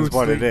fighting, is Bruce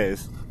what it Lee.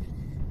 is.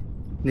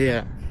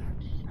 Yeah,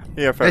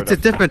 Yeah, fair it's a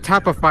enough. different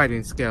type of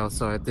fighting skill.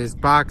 So there's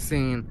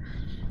boxing,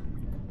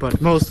 but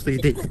mostly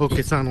they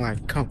focus on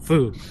like kung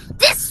fu.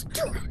 This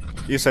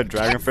You said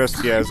Dragon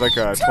Fist? Yeah, it's like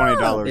a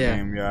 $20 Yeah.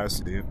 game. Yeah, I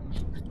see it.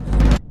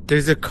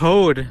 There's a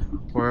code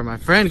where my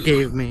friend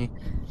gave me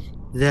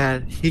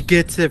that he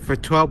gets it for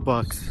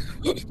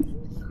 $12.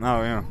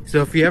 Oh yeah.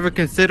 So if you ever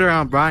consider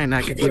on Brian,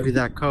 I could give you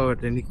that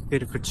code and you can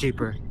get it for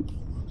cheaper.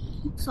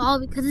 it's all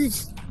because of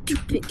this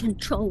stupid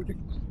controller.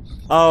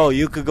 Oh,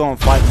 you could go and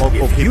fight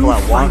multiple people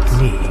at once.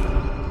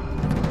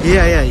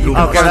 Yeah, you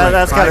can Okay, fight, like,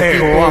 that's kind of five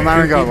cool. people. I'm not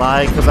even gonna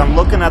lie, because I'm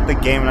looking at the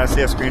game and I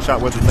see a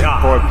screenshot with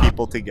like 4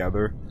 people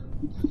together.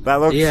 That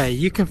looks. Yeah,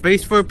 you can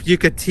face for. You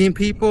could team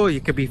people.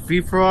 You could be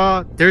free for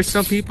all. There's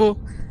some people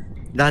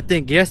that I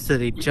think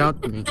yesterday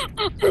jumped me.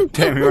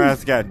 Damn, your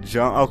ass got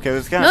jumped. Okay,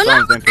 this kind No, of no.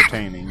 sounds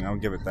entertaining. I'll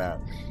give it that.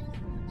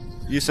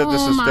 You said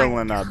this Oh is my still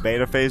in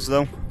beta phase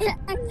though.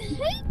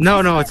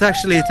 No, it's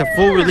a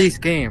full release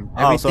game.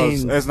 Oh, so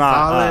Everything's it's not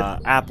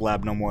solid. App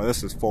Lab no more.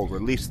 This is full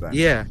release then.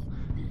 Yeah,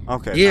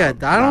 Okay. yeah.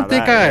 now- I now don't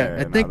think that-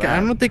 I now think I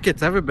that- don't think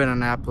it's ever been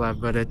on App Lab,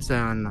 but it's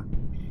on.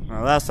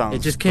 Well, that sounds.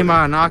 It just came pretty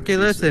out on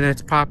Oculus decent. and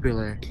it's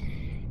popular.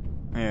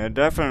 Yeah, it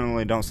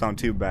definitely don't sound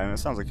too bad. And it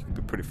sounds like it could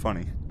be pretty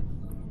funny.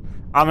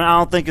 I mean, I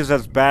don't think it's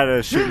as bad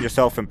as shooting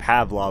yourself in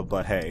Pavlov,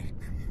 but hey.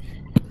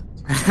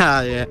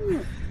 Yeah,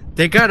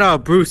 they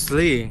got Bruce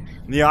Lee.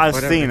 Yeah, I've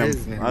Whatever seen it him.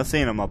 is now. I've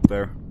seen him up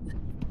there.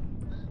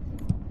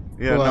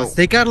 Yeah, Well, no.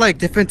 they got like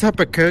different type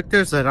of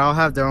characters that all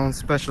have their own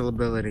special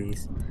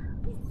abilities.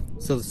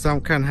 So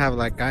some can have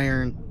like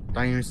iron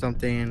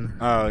something,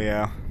 Oh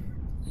yeah.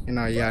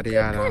 yada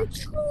yada.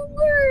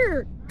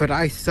 Controller. But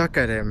I suck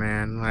at it,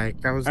 man.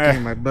 Like I was Eh.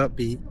 getting my butt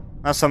beat.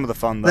 That's some of the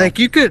fun though. Like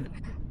you could,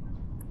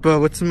 but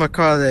what's my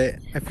call it?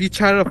 If you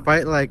try to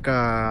fight like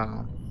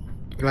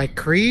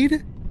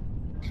Creed,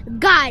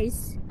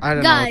 Guys, I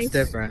don't know, Guys. it's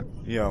different.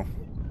 Yo.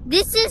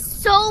 this is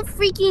so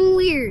freaking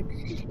weird.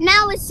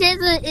 Now it says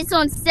it's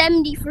on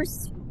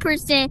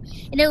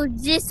 70%, and it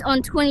was just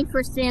on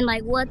 20%.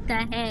 Like, what the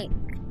heck?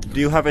 Do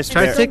you have a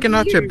Try spare? taking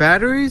out your weird.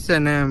 batteries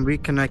and then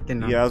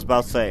reconnecting them. Yeah, I was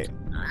about to say.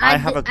 I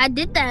have a- I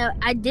did that.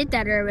 I did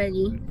that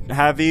already.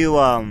 Have you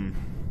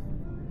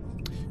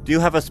Do you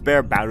have a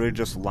spare battery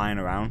just lying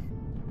around?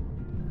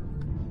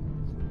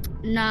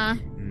 Nah,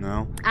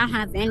 No. I don't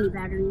have any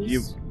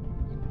batteries.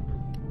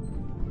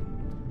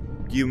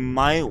 You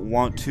might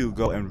want to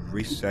go and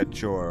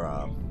reset your.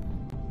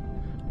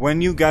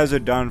 When you guys are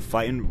done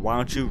fighting, why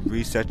don't you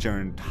reset your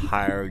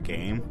entire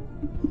game?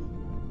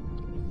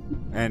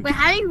 And But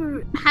how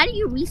do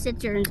you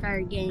reset your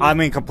entire game? I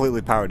mean,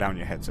 completely power down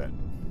your headset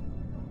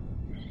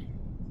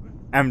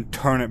and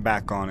turn it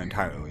back on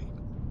entirely.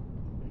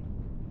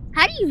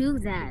 How do you do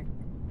that?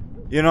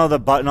 You know the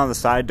button on the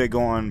side to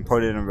go and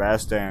put it in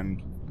rest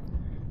and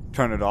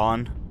turn it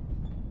on?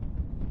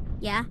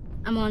 Yeah,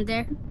 I'm on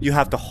there. You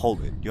have to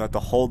hold it. You have to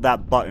hold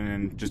that button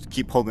and just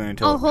keep holding it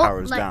until it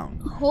powers down.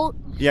 Hold.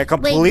 Yeah,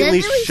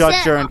 completely does it shut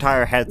reset- your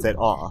entire headset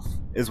off,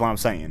 is what I'm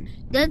saying.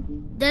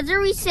 Does it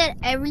reset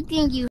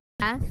everything you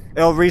have?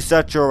 It'll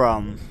reset your,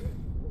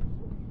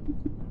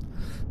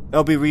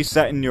 It'll be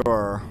resetting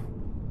your,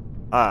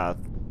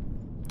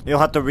 you'll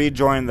have to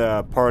rejoin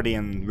the party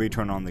and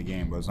return on the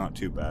game, but it's not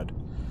too bad.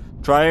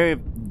 Try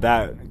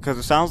that, because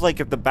it sounds like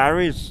if the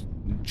battery's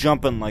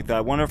jumping like that,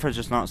 I wonder if it's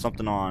just not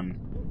something on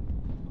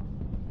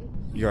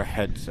your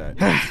headset.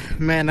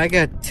 Man, I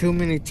got too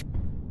many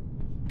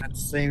at the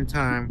same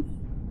time.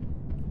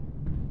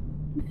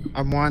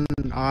 I'm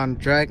on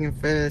Dragon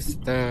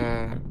Fist,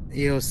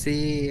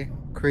 EOC,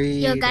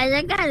 Creed. Yo, guys,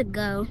 I gotta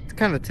go. It's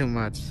kind of too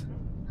much.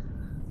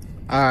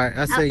 Alright,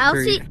 I say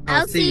Creed.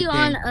 I'll see you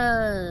on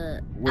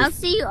King. I'll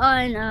see you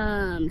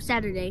on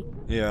Saturday.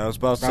 Yeah, I was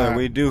about to say, Alright.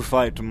 we do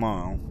fight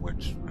tomorrow,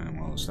 which,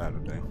 well, it's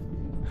Saturday.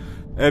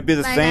 It'd be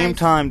the Bye, same guys.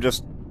 time,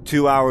 just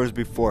 2 hours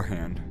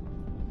beforehand.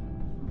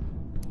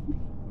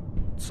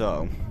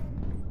 So,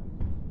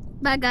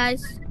 Bye,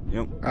 guys.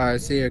 yep, Alright,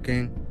 see you,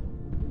 King.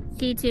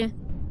 See you too.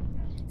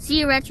 See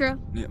you, Retro.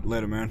 yep,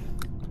 later, man.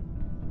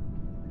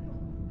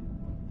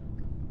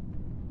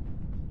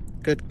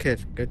 Good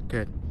kid, good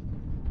kid.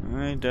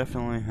 He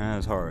definitely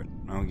has heart.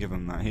 I'll give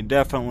him that. He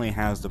definitely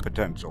has the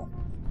potential.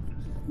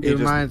 He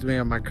reminds me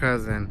of my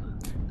cousin.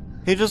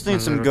 He just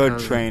needs My some little good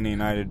cousin.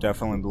 training. I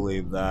definitely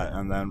believe that.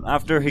 And then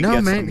after he No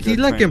gets man, some he good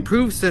like training,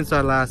 improved since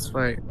our last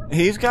fight.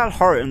 he's got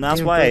heart, and that's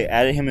He why I improved.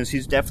 added him. Is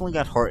he's definitely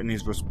got heart and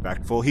he's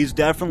respectful. He's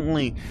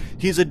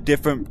a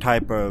different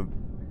type of.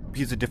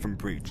 He's a different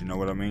breed. You know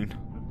what I mean?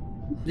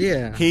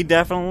 Yeah. He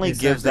definitely He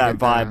gives sounds like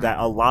that a vibe guy. that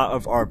a lot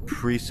of our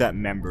preset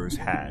members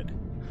had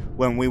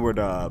when we were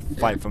to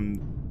fight from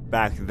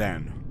back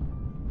then.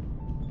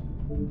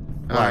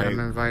 Alright, I'm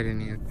Like- inviting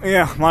you.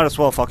 Yeah, might as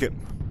well. Fuck it.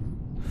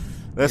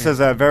 This Yeah. is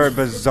a very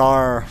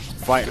bizarre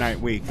fight night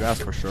week.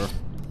 That's for sure.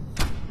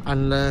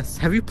 Unless,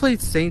 have you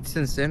played Saints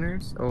and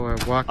Sinners or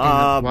Walking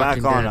Back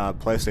Dead? on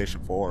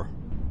PlayStation 4.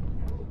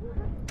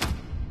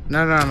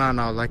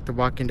 No, like the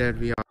Walking Dead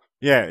VR.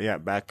 Yeah,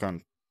 back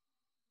on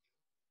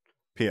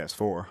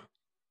PS4.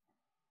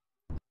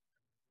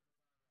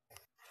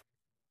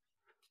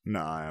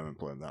 No, I haven't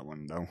played that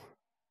one though.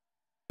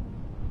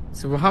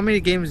 So how many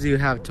games do you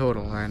have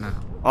total right now?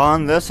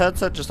 On this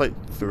headset, just like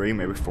 3,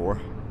 maybe 4.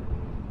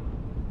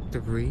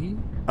 3?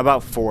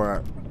 About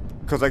 4.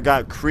 Because I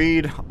got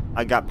Creed,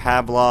 I got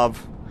Pavlov,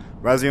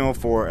 Resident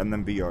Evil 4, and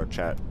then VR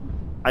chat.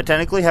 I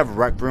technically have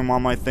Rec Room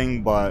on my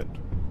thing, but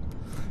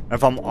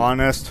if I'm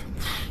honest,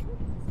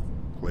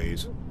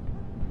 please.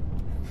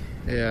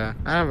 Yeah,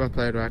 I haven't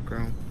played Rec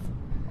Room.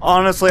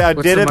 Honestly, I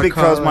What's did the it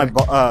because my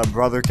Macaulay?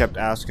 brother kept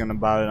asking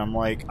about it. I'm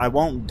like, I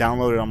won't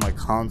download it on my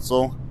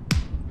console.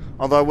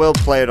 Although I will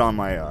play it on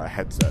my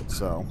headset,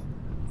 so.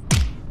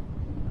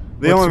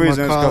 The only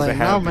reason is because I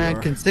have No man,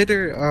 VR.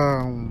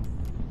 consider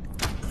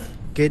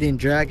getting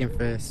Dragon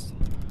Fist.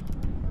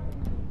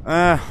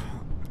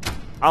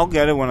 I'll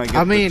get it when I get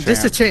I mean, the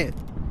just to chance. change.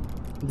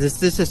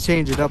 This has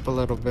changed it up a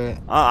little bit.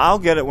 I'll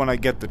get it when I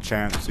get the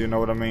chance, you know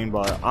what I mean?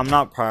 But I'm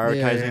not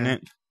prioritizing Yeah.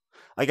 it.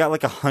 I got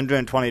like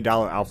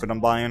 $120 outfit I'm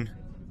buying.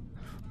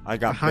 I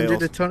got bills.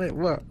 120.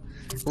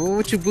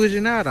 What you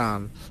bouging out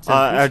on?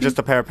 Just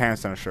a pair of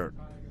pants and a shirt.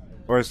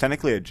 Or it's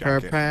technically a pair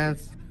of jacket.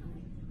 pants.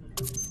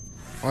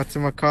 What's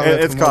it called?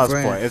 It's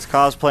cosplay. It's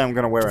cosplay I'm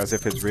gonna wear as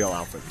if it's real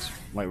outfits.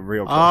 Like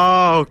real clothes.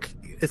 Oh, okay.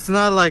 It's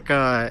not like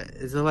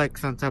is it like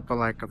some type of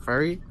like a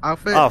furry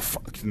outfit? Oh,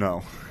 fuck,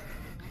 no.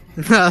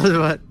 No,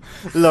 but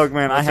Look,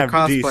 man, I What's a have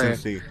cosplayer?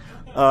 decency.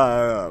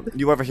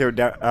 You ever hear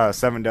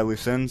Seven Deadly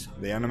Sins,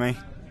 the anime?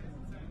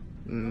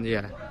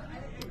 yeah.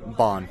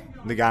 Bond,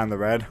 the guy in the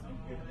red.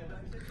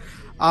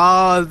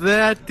 Oh,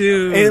 that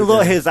dude.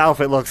 His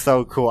outfit looks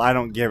so cool. I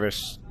don't give a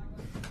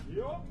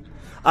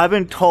I've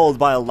been told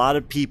by a lot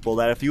of people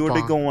that if you were to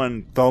Bond. go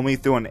and throw me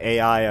through an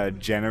AI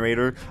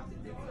generator,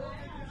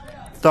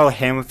 throw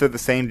him through the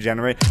same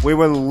generator, we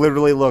would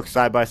literally look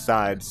side by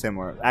side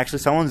similar. Actually,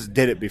 someone's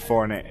did it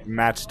before and it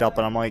matched up,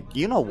 and I'm like,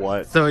 you know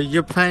what? So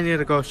you're planning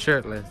to go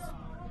shirtless?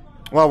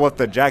 Well, with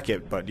the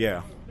jacket, but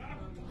yeah.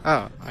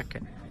 Oh, okay.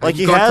 Like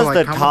You he going to, has like,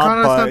 the Comic-Con top,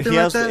 or but something he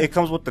like has that? it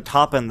comes with the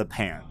top and the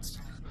pants.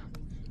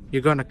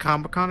 You're going to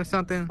Comic-Con or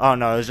something? Oh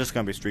no, it's just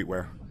gonna be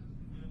streetwear.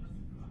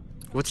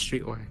 What's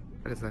streetwear?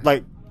 What is that?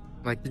 Like,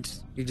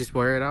 you just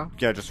wear it out?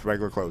 yeah, just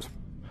regular clothes.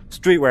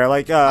 Streetwear,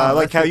 like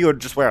that's how it. you would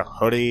just wear a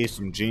hoodie,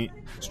 some jeans.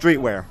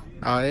 Streetwear.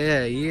 Oh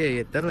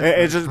yeah. That looks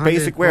It's like just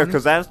basic wear, 120.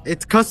 'cause that's.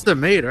 It's custom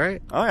made,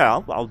 right? Oh yeah,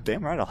 I'll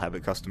damn right I'll have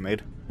it custom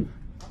made.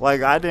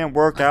 Like I didn't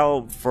work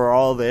out for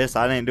all this.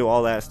 I didn't do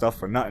all that stuff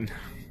for nothing.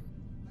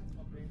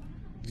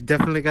 You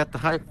definitely got the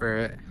hype for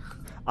it.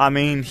 I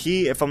mean,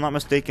 he, if I'm not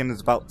mistaken, is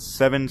about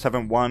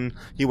 7'1".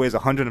 He weighs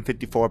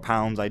 154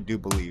 pounds, I do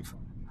believe.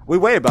 We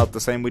weigh about the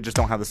same. We just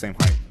don't have the same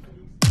height.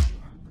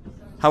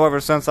 However,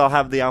 since I'll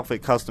have the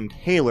outfit custom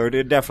tailored,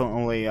 it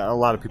definitely a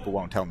lot of people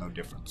won't tell no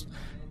difference.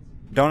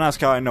 Don't ask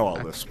how I know all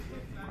this.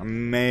 I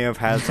may have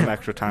had some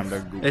extra time to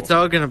Google. It's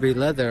all gonna be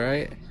leather,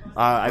 right?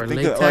 I or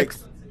think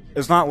latex?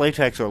 it's not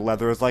latex or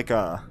leather. It's like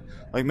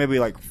maybe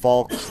like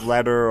Falk's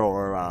leather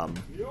or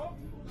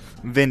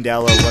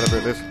Vindel or whatever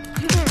it is.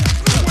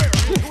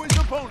 To his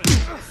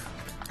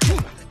opponent.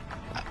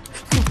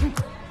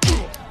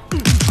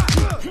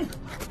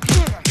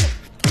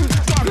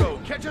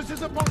 Drago catches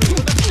his opponent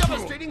with a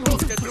devastating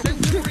hook and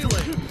sends him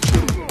reeling.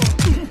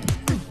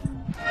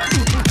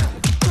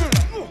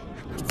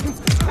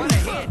 What a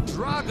hit,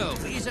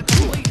 Drago. He's a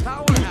complete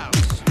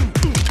powerhouse.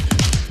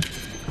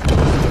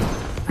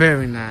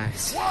 Very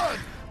nice.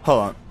 Hold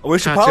on, we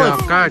should Caught you off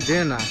probably guard,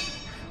 didn't I?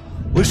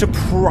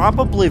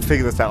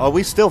 figure this out. Are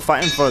we still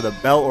fighting for the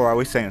belt, or are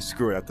we saying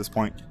screw it at this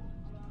point?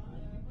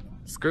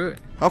 Screw it.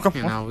 Okay.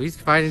 You know, he's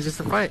fighting just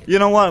to fight. You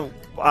know what?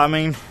 I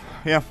mean,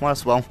 yeah, might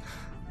as well.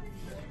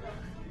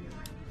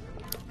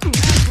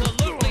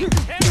 Absolutely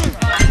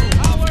terrifying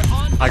power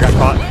on I got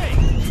caught.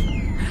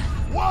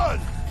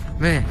 One,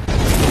 Man,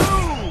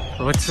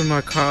 two. what's the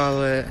more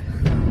call it?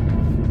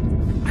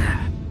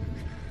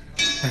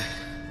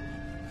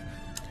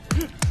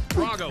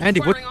 Drago Andy,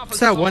 firing off what's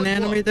a that one solid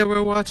anime blow. that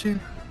we're watching?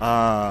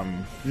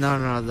 Um,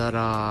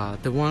 That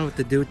the one with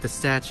the dude with the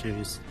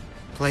statues,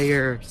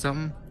 player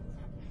something.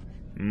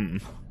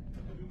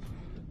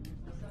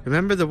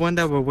 Remember the one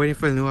that we're waiting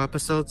for the new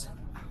episodes?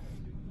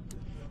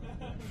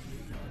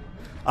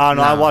 I don't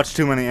know. I No. watch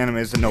too many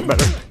animes to know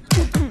better.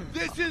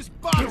 This is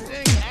boxing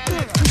at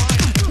its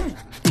finest.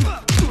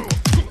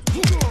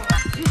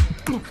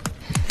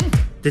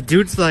 The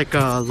dude's like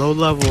a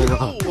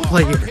low-level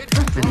player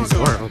in his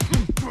world.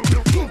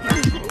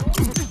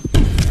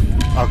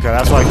 Okay,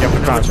 that's why I kept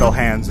trying to throw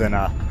hands in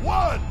a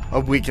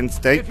weakened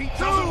state. If he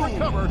doesn't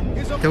recover,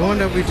 his The one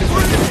that we just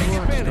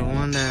watched, the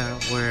one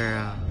that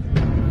where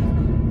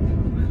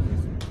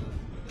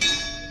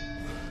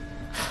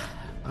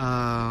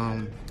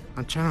I'm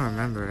trying to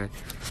remember it.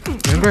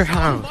 Remember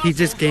how he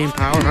just gained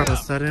power all of a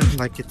sudden,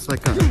 like it's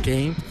like a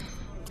game?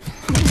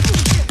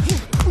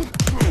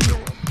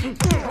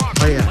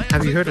 Oh yeah,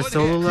 have you heard of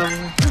Solo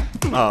Level?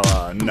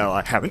 Oh, no,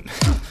 I haven't.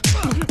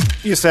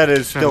 You said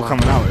it's still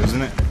coming out,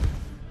 isn't it?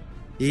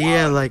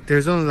 Yeah, like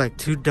there's only like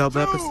 2 dub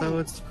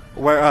episodes.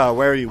 Where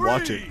are you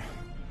watching?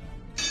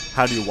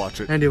 How do you watch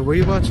it? Andy, were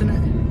you watching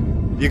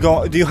it?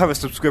 Do you have a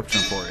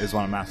subscription for it, is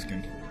what I'm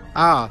asking.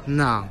 Oh,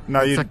 no. No,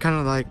 it's you- like, kind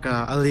of like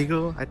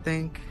illegal, I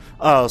think.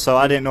 Oh, so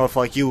I didn't know if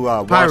like you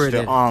watched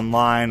Pirated. it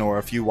online or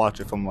if you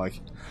watch it from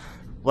like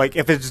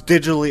if it's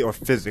digitally or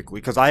physically.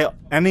 Because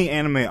any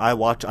anime I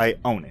watch, I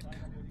own it.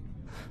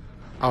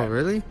 Oh,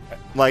 really?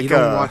 Like You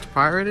don't watch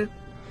pirated?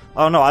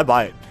 Oh no, I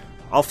buy it.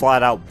 I'll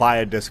flat out buy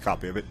a disc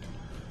copy of it,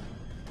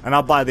 and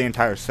I'll buy the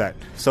entire set.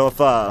 So if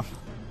I'm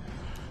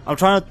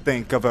trying to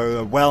think of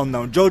a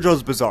well-known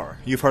JoJo's Bizarre.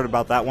 You've heard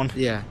about that one?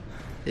 Yeah.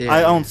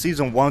 I own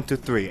season 1 to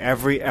 3,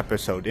 every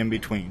episode in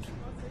between.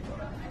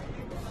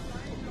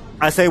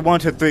 I say 1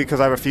 to 3 because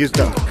I refuse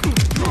to.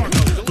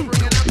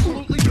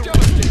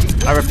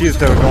 I refuse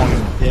to go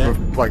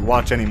and like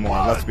watch anymore.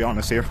 Let's be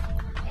honest here.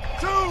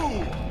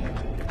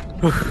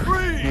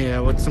 Yeah,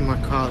 what's in my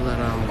call it?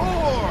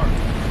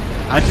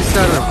 I just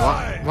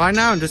started. Why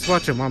now? I'm just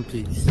watching One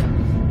Piece.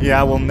 Yeah,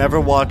 I will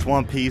never watch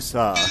One Piece.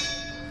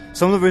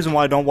 Some of the reason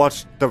why I don't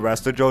watch the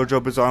rest of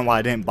JoJo Bizarre and why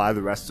I didn't buy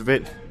the rest of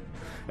it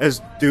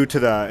is due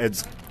to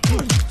it's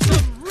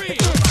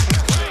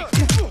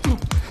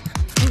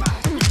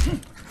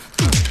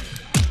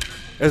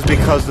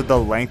because of the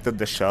length of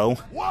the show.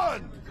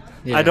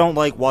 Yeah. I don't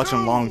like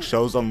watching long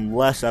shows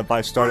unless if I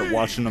started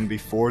watching them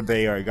before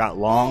they got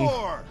long,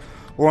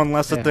 or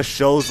unless if the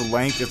show's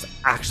length is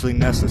actually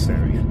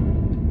necessary.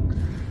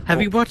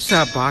 Have you watched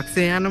that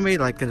boxing anime,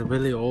 like the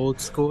really old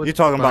school? You're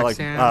talking about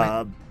boxing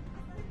anime?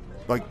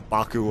 like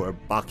Baku or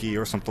Baki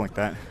or something like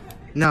that.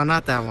 No,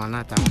 not that one.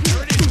 Not that one.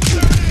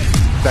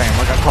 Damn,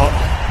 I got caught.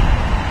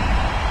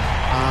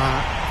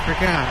 I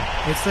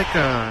forgot. It's like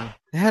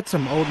it had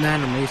some old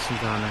animations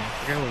on it. I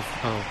forgot what it's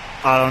called.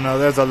 I don't know.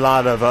 There's a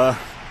lot of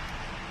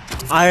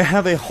I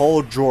have a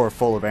whole drawer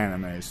full of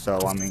animes, so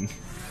I mean,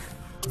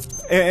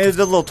 it's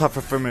a little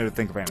tougher for me to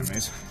think of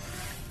animes.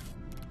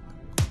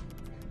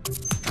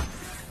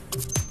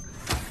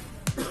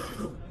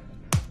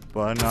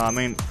 But no, I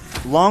mean,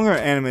 longer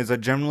animes I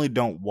generally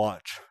don't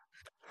watch.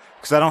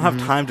 Because I don't have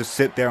time to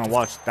sit there and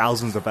watch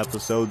thousands of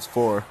episodes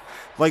for.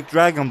 Like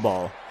Dragon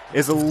Ball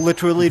is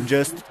literally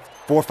just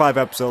 4 or 5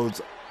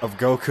 episodes of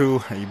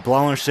Goku, you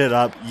blowing shit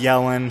up,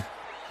 yelling.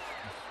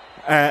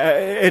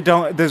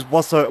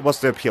 What's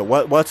the appeal?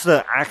 What's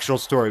the actual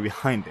story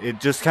behind it? It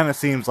just kind of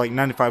seems like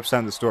 95%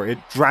 of the story. It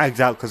drags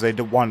out because they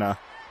want to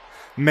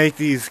make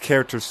these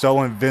characters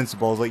so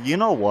invincible. It's like, you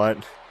know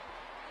what?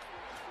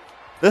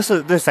 This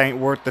ain't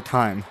worth the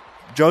time.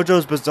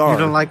 JoJo's Bizarre. You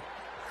don't like?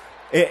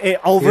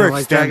 It don't like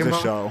overextends Dragon the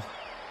Ball? show.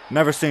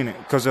 Never seen it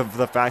because of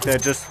the fact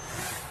that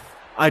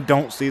I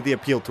don't see the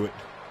appeal to it.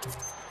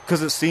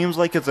 Because it seems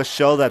like it's a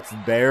show that's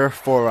there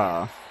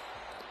for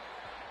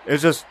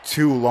it's just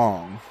too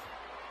long.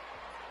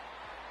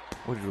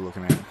 What are you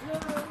looking at?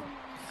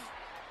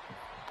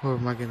 Where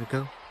am I gonna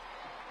go?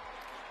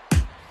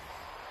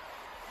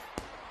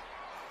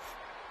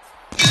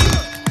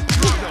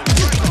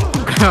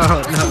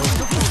 Oh no!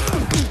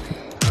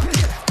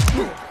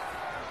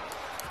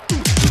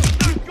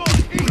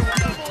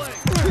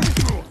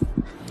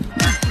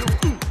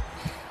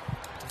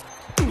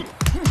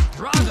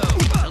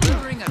 Drago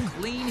delivering a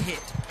clean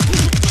hit.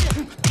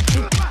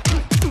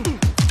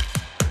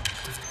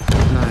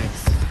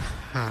 Nice.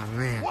 Oh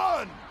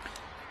man.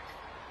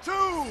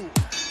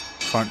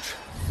 Crunch.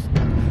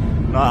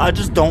 No, I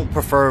just don't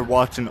prefer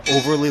watching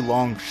overly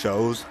long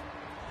shows.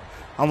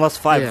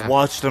 Unless I've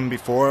watched them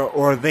before,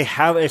 or they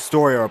have a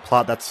story or a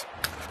plot that's...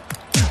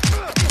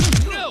 I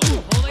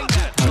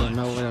don't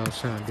know what I was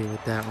trying to do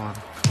with that one.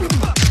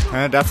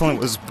 And it definitely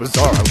was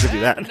bizarre, I'll give you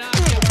that.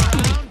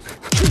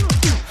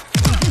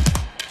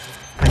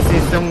 I see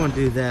someone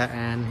do that,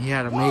 and he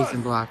had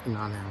amazing blocking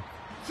on him.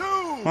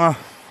 Well,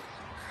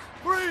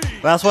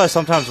 that's why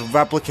sometimes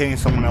replicating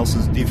someone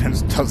else's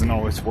defense doesn't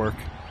always work.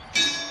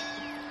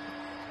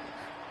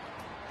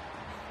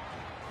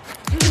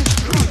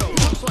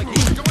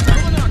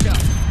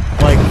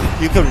 Like,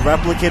 you could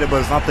replicate it,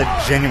 but it's not the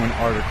genuine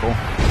article.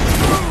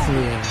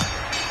 Yeah.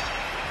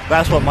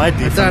 That's what my I thought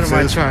defense I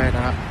might is. try it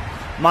out.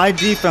 My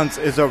defense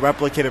is a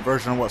replicated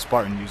version of what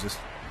Spartan uses.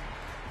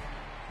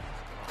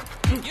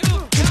 You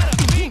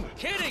gotta be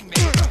kidding me!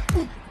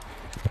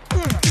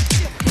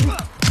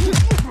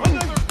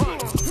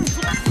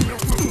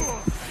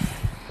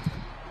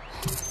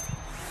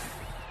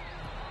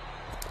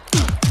 A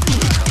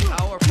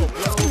powerful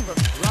blow from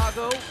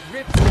Drago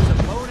rips his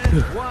opponent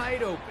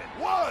Wide open.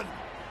 1,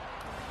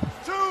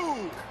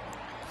 2,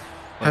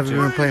 Have you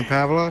been playing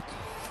Pavlov?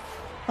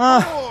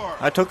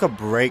 I took a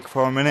break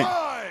for a minute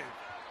 5,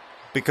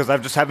 because I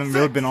just haven't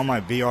really been on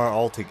my VR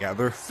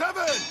altogether.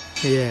 7.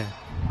 Yeah.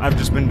 I've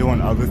just been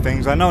doing other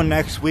things. I know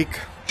next week,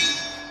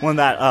 when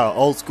that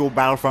old school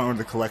Battlefront or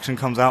the collection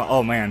comes out,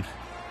 oh man.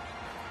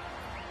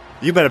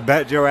 You better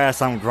bet your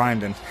ass I'm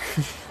grinding.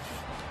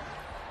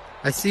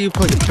 I see you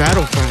play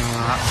Battlefront a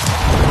lot.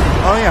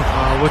 Oh yeah.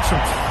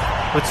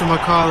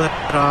 Whatchamacallit,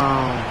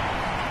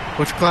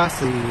 which class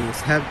do you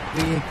use?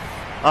 Heavy?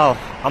 Oh,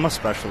 I'm a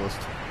specialist.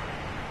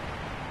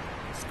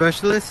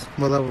 Specialist?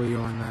 What level are you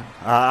on that?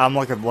 I'm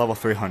like a level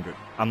 300.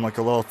 I'm like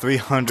a level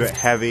 300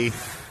 heavy,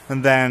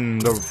 and then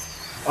the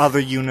other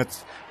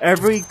units,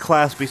 every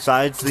class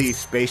besides the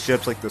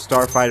spaceships, like the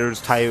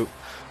starfighters type,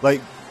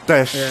 like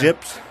the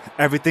ships,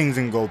 everything's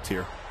in gold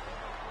tier.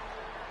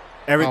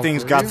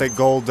 Everything's got the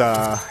gold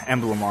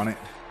emblem on it.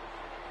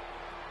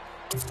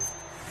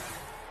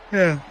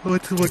 Yeah,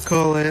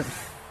 whatchamacallit?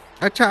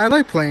 I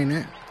like playing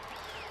it.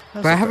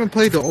 But I haven't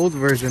played the old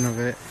version of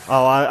it.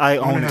 Oh, I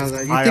own it.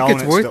 You I think own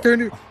it's it worth still.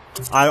 30?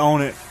 I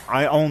own it.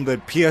 I own the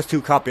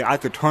PS2 copy. I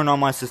could turn on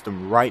my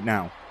system right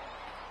now.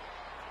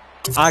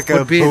 I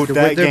could boot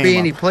that Would there game be up.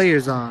 any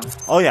players on?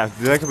 Oh yeah,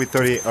 there could be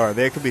 38, or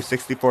there could be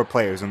 64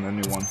 players in the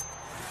new one,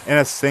 in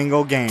a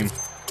single game.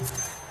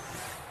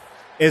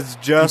 It's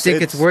You just.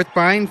 think it's worth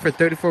buying for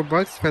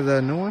 $34 for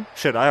the new one?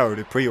 Shit, I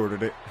already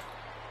pre-ordered it.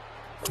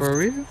 For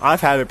real?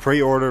 I've had it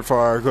pre-ordered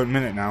for a good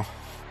minute now.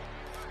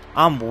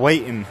 I'm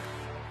waiting.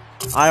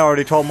 I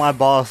already told my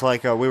boss,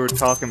 like, we were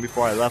talking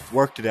before I left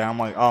work today. I'm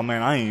like, oh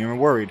man, I ain't even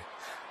worried.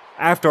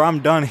 After I'm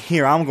done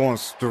here, I'm going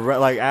straight,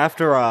 like,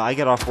 after I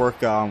get off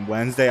work on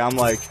Wednesday, I'm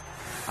like,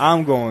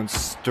 I'm going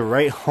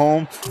straight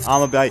home.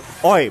 I'm gonna be like,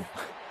 oi,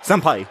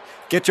 senpai,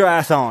 get your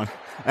ass on.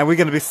 And we're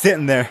gonna be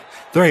sitting there.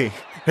 3,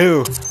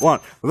 2, 1.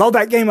 Load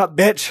that game up,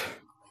 bitch.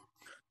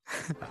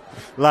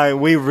 Like,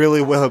 we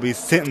really will be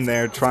sitting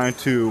there trying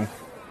to...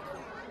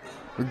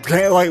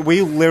 Like,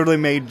 we literally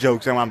made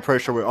jokes, and I'm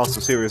pretty sure we're also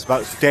serious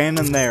about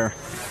standing there.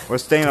 We're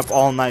staying up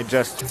all night,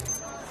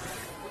 just...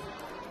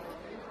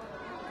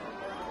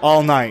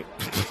 all night.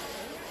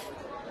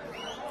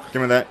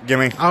 Give me that. Give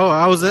me. Oh,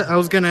 I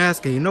was gonna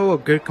ask you. You know a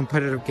good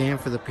competitive game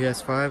for the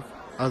PS5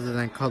 other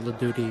than Call of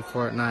Duty,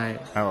 Fortnite,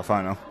 How if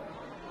I know?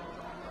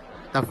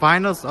 the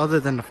finals? Other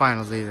than the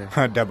finals, either.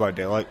 Dead by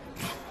Daylight.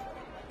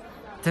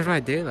 Dead by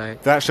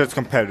Daylight. That shit's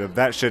competitive.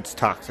 That shit's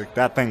toxic.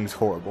 That thing's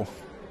horrible.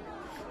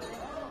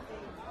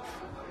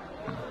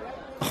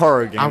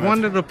 Horror game. I that's-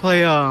 wanted to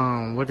play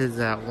what is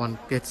that one?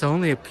 It's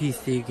only a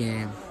PC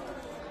game.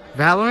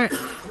 Valorant?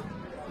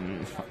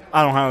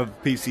 I don't have a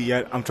PC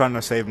yet. I'm trying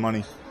to save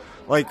money.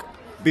 Like,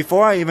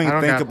 before I even I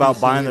don't think got about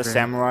PC buying the either.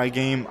 samurai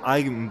game,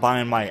 I'm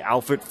buying my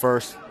outfit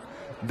first.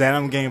 Then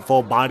I'm getting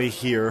full body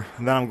here.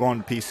 Then I'm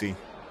going to PC.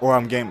 Or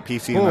I'm getting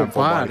PC and Full then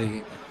full body.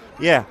 body.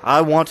 Yeah,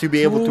 I want to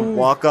be able to Ooh.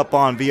 walk up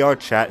on VR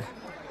chat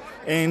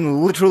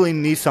and literally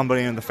knee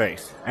somebody in the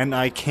face. And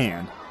I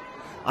can.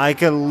 I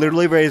can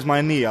literally raise my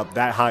knee up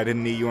that high to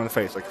knee you in the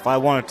face. Like, if I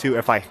wanted to,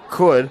 if I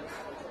could,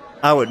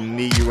 I would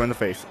knee you in the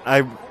face.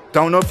 I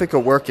don't know if it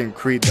could work in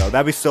Creed, though.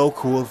 That'd be so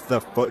cool if the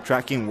foot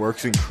tracking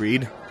works in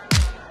Creed.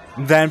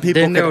 Then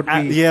people Then there could...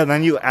 would be- yeah,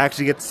 then you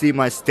actually get to see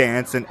my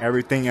stance and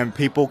everything, and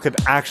people could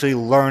actually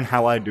learn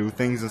how I do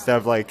things instead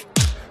of, like,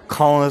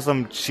 calling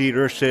some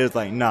cheater shit. It's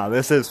like, nah,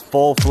 this is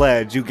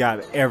full-fledged. You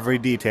got every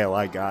detail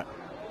I got.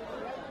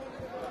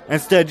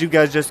 Instead, you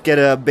guys just get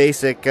a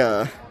basic,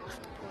 How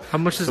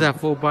much is that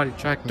full body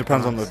tracking?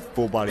 depends on the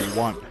full body you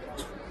want.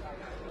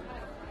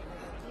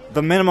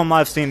 The minimum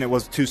I've seen it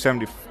was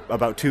 270,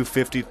 about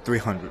 250,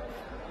 300.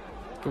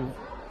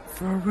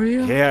 For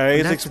real? Yeah, And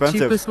it's that's expensive.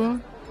 The cheapest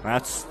one?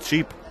 That's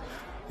cheap.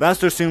 That's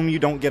to assume you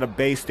don't get a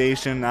base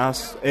station.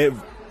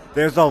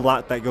 There's a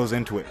lot that goes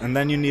into it. And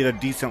then you need a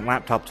decent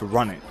laptop to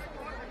run it.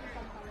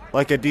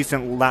 Like a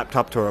decent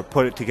laptop to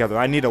put it together.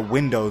 I need a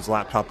Windows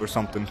laptop or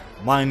something.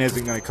 Mine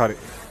isn't going to cut it.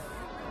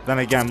 Then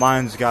again,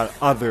 mine's got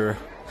other...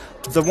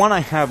 The one I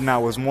have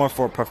now is more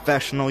for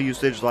professional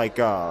usage, like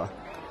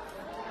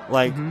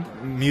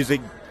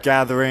music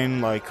gathering,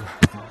 like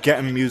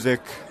getting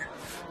music,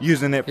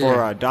 using it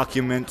for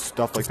documents,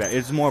 stuff like that.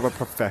 It's more of a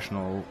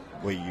professionally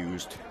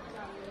used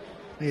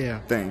Yeah.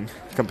 thing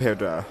compared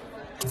to...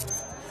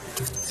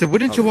 So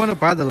wouldn't you want to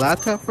buy the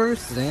laptop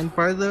first, then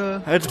buy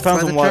the... It depends buy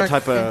on the what track?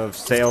 type of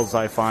sales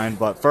I find,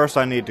 but first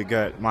I need to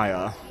get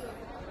my,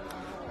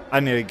 I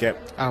need to get...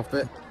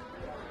 outfit?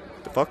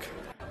 The fuck?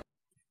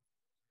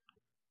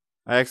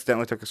 I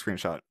accidentally took a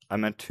screenshot. I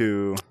meant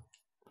to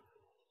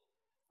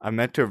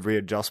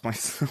readjust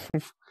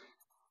myself.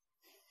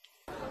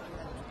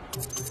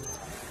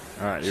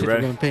 Alright, you Shit,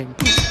 ready? you're gonna pay.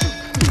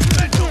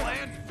 Mental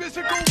and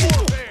physical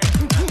warfare.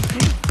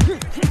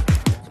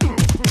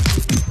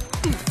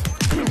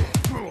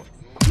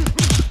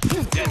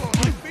 This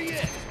might be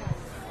it.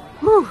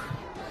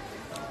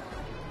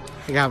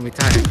 You got me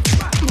tired.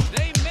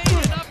 They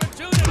made an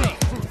opportunity.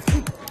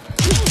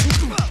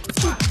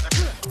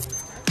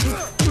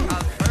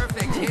 A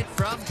perfect hit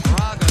from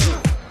Drago.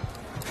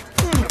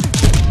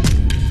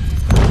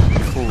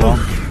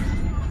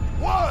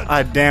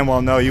 I damn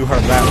well know you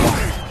heard that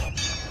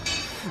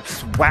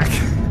one. Whack.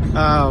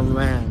 Oh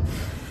man.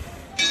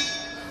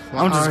 My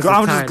I'm arms just are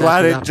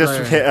glad tired it after just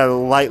that hit a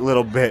light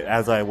little bit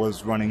as I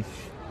was running.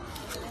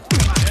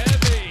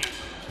 Heavy.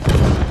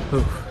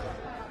 player.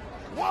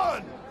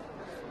 1,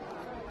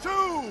 2.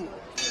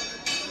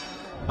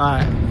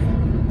 Alright.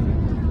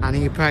 I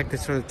need to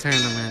practice for the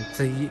tournament.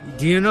 So,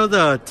 do you know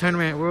the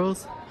tournament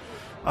rules?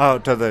 Oh,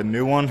 to the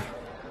new one?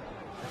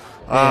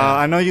 Yeah.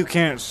 I know you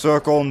can't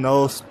circle,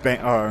 no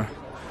span, or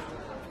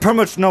pretty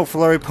much no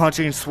flurry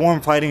punching, swarm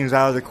fighting is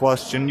out of the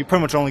question. You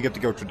pretty much only get to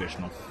go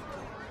traditional.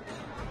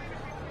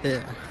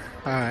 Yeah.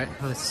 Alright,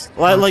 let's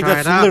Like try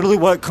that's it out. literally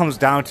what it comes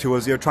down to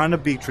is you're trying to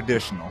be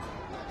traditional.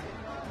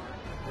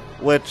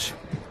 Which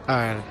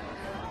Alright.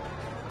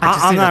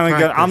 I'm not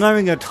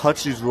even gonna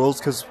touch these rules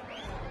because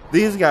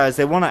these guys,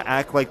 they want to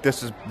act like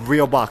this is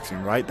real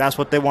boxing, right? That's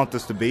what they want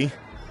this to be.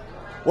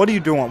 What are you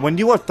doing when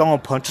you are throwing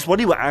punches? What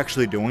are you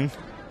actually doing?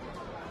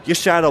 You're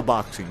shadow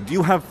boxing. Do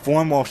you have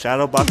form while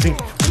shadow boxing?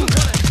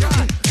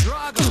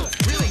 Drago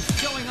really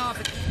showing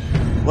off.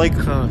 Like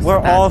Close. we're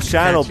all That's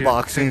shadow your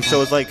boxing,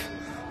 so it's like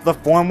the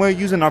form we're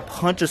using. Our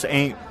punches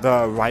ain't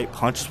the right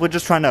punches. We're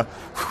just trying to.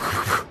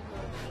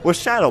 We're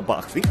shadow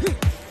boxing.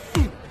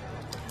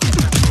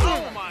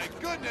 Oh my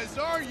goodness,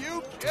 are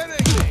you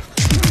kidding me?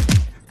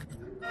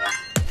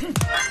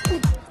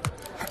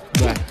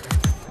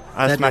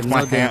 I That smacked did my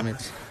no hand.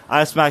 damage.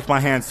 I smacked my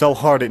hand so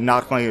hard it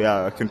knocked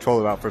my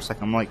controller out for a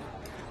second. I'm like,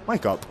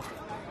 wake up.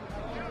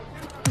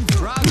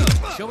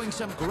 Drago showing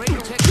some great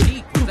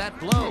technique with that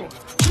blow.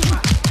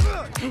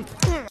 And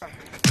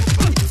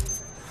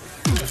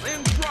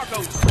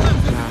Drago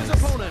slams into his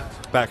opponent.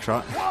 Back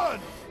shot. 1,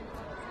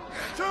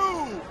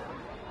 2,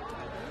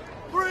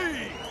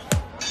 3.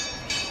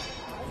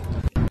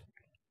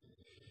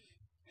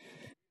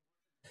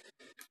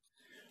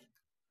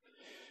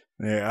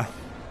 Yeah.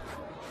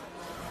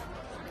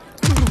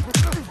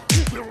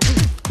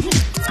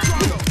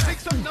 Drago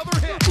takes another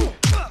hit.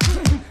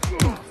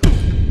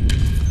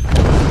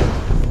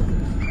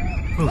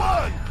 1,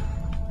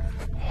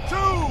 2,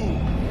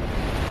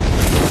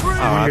 3.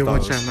 I Here, thought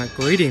watch it was- out,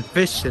 Michael. We're eating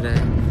fish today.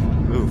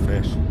 Ooh,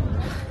 fish.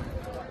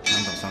 That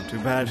don't sound too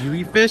bad. You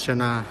eat fish or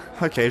not?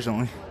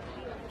 Occasionally.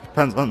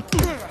 Depends on A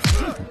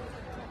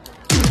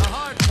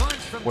hard punch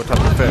from what type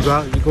of fish.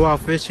 You go out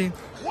fishing?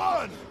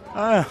 1,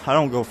 I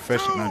don't go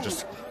fishing. I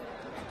just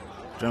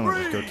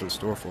generally just go to the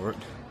store for it.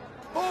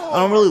 I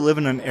don't really live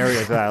in an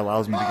area that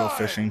allows me to go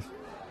fishing.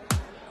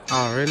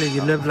 Oh, really?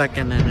 You live like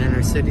in an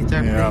inner city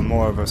type Yeah, thing?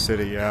 more of a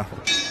city. Yeah.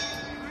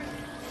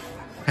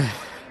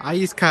 I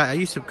used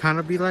to kind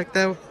of be like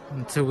that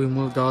until we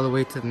moved all the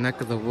way to the neck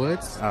of the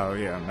woods. Oh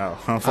yeah, no.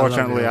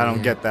 Unfortunately, I don't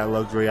yeah. get that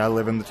luxury. I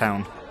live in the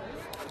town.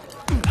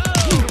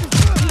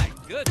 my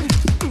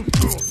goodness.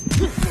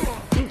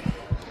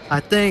 I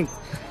think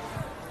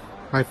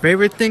my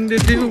favorite thing to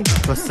do,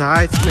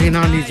 besides playing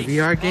on these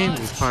VR games,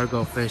 is probably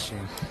go fishing.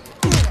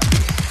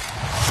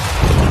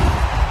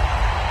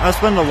 I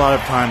spend a lot of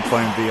time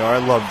playing VR. I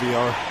love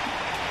VR.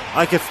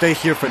 I could stay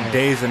here for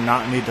days and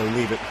not need to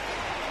leave it.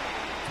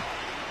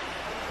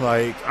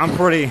 Like, I'm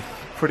pretty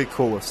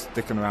cool with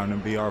sticking around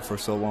in VR for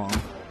so long.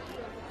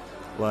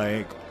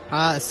 Like,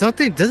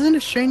 Doesn't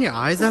it strain your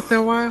eyes after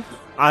a while?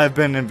 I've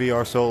been in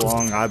VR so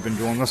long, I've been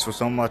doing this for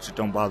so much, it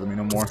don't bother me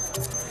no more.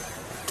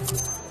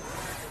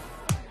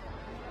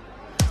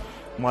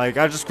 Like,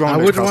 I just grown I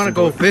wouldn't want to accustomed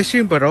go it.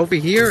 fishing, but over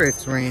here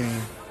it's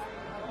raining.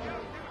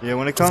 Yeah,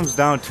 when it comes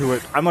down to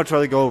it, I'd much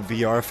rather go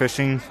VR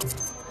fishing.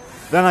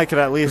 Then I could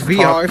at least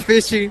VR talk.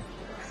 fishing?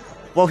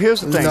 Well,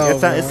 here's the thing. No,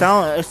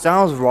 It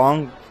sounds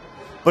wrong,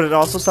 but it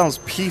also sounds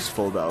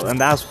peaceful, though. And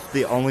that's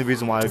the only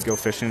reason why I'd go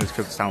fishing is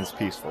because it sounds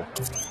peaceful.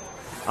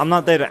 I'm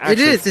not there to It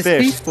actually is. It's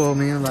fish. peaceful,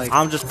 man. Like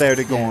I'm just there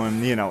to go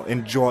and,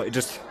 enjoy.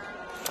 Just,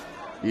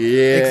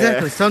 yeah.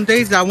 exactly. Some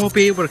days I won't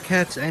be able to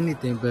catch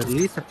anything, but at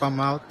least if I'm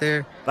out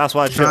there That's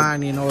why I chill.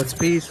 trying, it's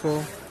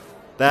peaceful.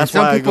 That's and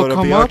some why I people go to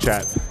come VR up,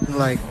 chat.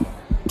 Like,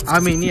 I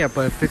mean, yeah,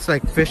 but if it's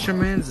like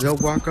fishermen, they'll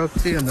walk up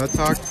to you and they'll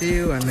talk to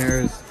you. And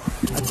there's,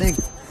 I think,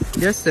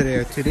 yesterday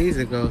or 2 days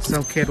ago,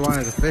 some kid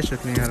wanted to fish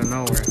with me out of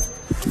nowhere,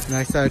 and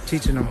I started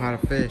teaching him how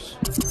to fish.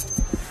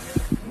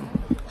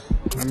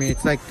 I mean,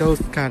 it's like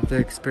those kind of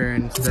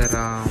experience that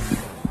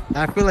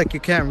I feel like you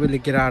can't really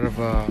get out of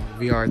a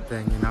VR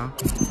thing,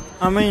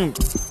 I mean,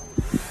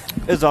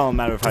 it's all a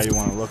matter of how you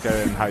want to look at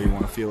it and how you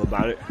want to feel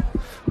about it.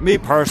 Me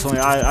personally,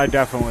 I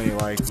definitely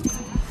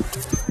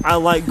I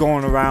like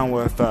going around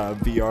with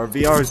VR.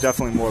 VR is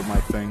definitely more of my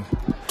thing.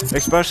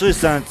 Especially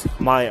since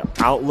my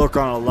outlook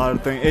on a lot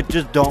of things, it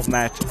just don't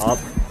match up.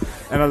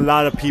 And a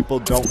lot of people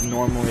don't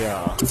normally,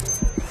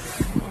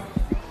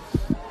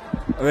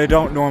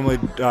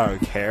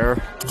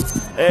 care.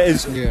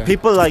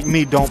 People like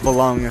me don't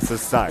belong in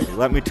society.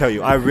 Let me tell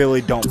you, I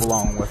really don't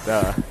belong with,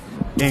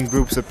 in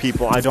groups of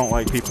people. I don't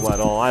like people at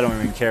all. I don't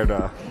even care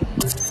to...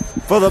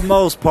 For the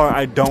most part,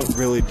 I don't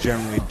really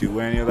generally do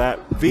any of that.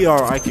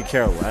 VR, I could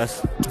care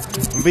less.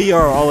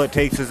 VR, all it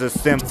takes is a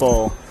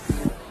simple...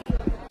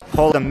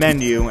 Hold a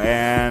menu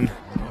and...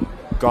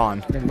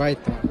 Gone.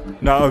 Invite them.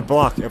 No,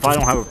 block. If I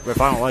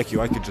don't like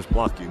you, I could just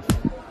block you.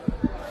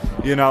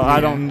 You know, I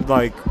don't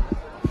like.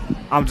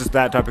 I'm just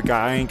that type of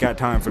guy. I ain't got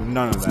time for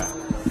none of that.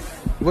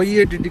 What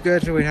year did you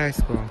graduate high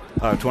school?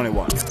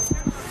 21.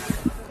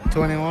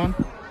 21?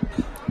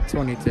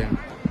 22.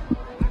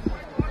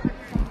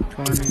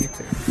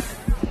 22.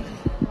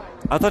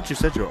 I thought you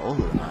said you were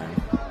older than I am.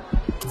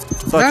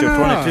 I thought you're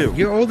 22.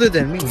 You're older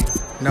than me.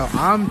 No,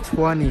 I'm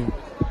 20.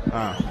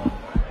 Oh.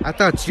 I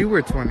thought you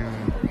were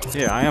 21.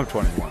 Yeah, I am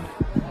 21.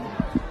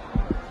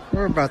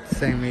 We're about the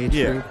same age.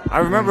 Yeah, dude. I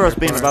remember us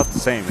being about the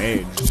same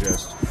age,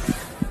 just...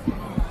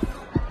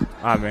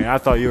 I mean, I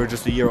thought you were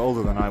just a year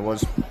older than I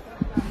was.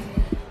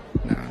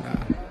 No.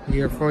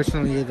 You're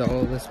fortunately the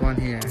oldest one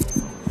here.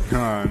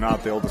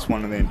 Not the oldest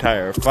one in the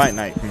entire Fight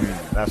Night community,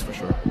 that's for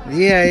sure.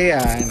 Yeah,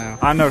 I know.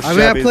 I know I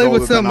mean, I Chevy's play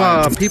with older than some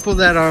I am. people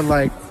that are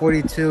like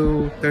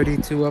 42,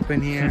 32 up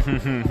in here.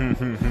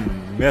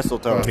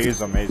 Mistletoe, he's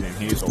amazing.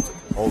 He's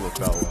older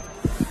fellow.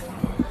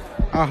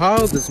 How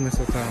old is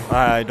Mistletoe?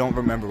 I don't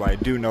remember, but I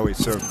do know he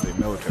served the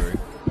military.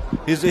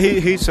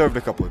 He served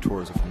a couple of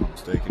tours, if I'm not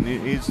mistaken.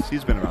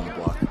 He's been around the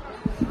block.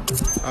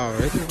 Oh,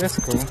 really? That's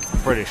cool. I'm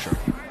pretty sure.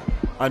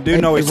 I do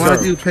know he You want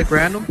served. to do pick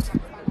randoms?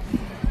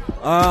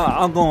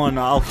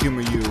 I'll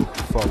humor you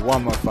for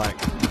one more fight.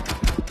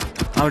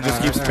 I'll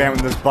just keep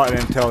spamming this button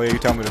until you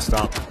tell me to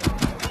stop.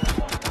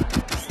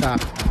 Stop.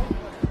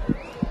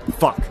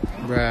 Fuck.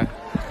 Bruh.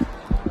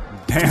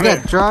 Damn Yeah,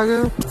 it.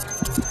 Drago?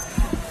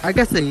 I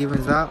guess it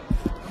evens out.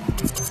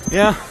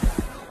 Yeah.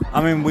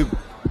 I mean, I'm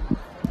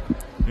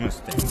gonna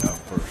stand up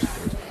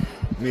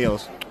first.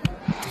 Meals.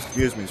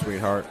 Excuse me,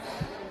 sweetheart.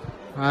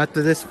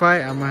 After this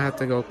fight, I'm gonna have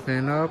to go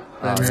clean up.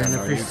 And Oh, yeah, then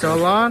no, if you're you still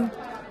go. on,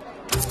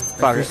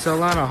 Fuck it.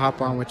 I'll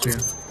hop on with you.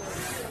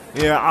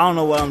 Yeah, I don't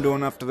know what I'm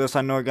doing after this.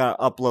 I know I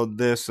gotta upload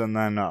this and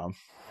then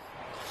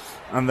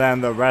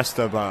the rest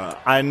of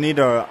I need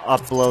to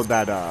upload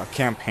that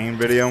campaign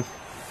video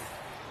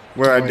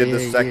where I Oh, did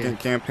the yeah, second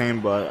campaign,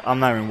 but I'm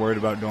not even worried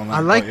about doing that. I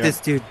like quite yet. this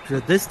dude.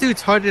 This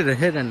dude's harder to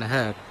hit in the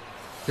head.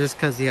 Just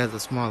because he has a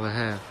smaller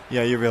head.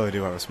 Yeah, you really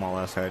do have a small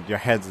ass head. Your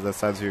head's the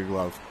size of your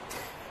glove.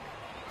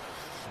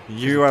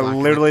 You are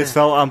blocking literally it there.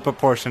 so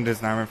unproportioned,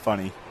 it's not even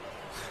funny.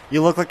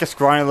 You look like a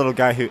scrawny little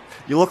guy who...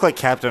 You look like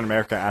Captain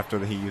America after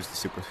he used the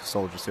super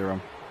soldier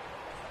serum.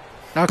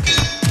 Okay.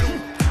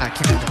 I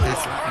can't do this.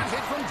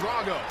 Hit from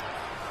Drago.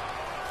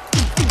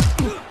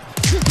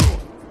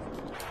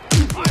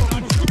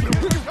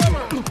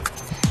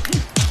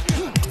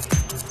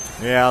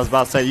 Yeah, I was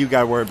about to say, you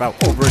gotta worry about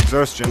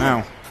overexertion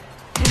now.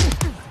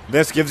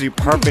 This gives you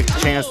perfect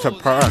chance to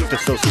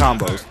practice those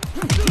combos.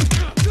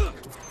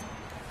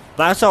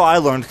 That's how I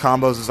learned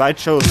combos, is I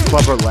chose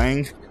Clubber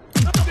Lang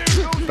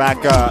back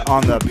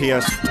on the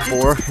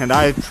PS4, and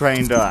I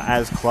trained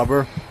as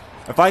Clubber.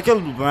 If I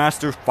could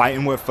master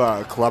fighting with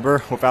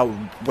Clubber without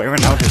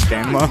wearing out his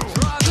stamina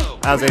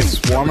as a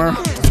swarmer,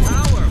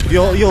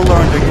 you'll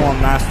learn to go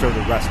and master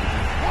the rest of it.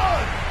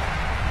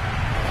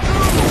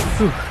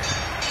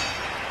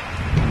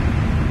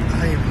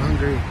 I am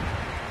hungry.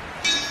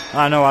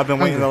 I know, I've been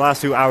waiting the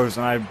last 2 hours,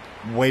 and I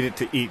waited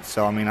to eat,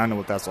 so I mean, I know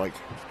what that's like.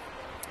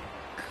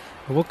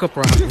 I woke up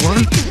around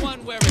 1.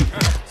 One where it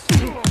hurts.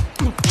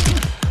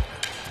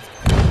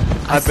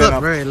 I I've been slept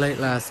up. very late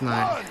last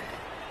night.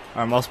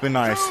 It must be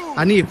nice.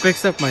 I need to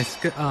fix up my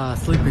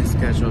sleeping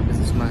schedule because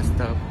it's messed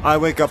up. I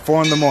wake up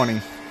 4 in the morning,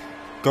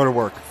 go to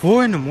work.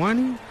 4 in the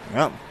morning?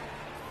 Yep.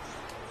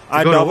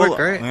 I go to double. work,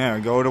 right? Yeah,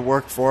 go to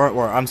work for it.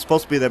 Or I'm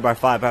supposed to be there by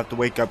 5. I have to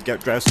wake up,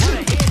 get dressed,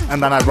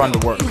 and then I run to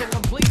work. He's a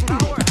complete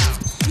powerhouse.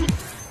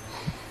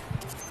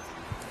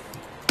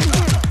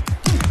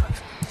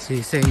 So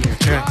you're saying your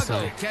tracks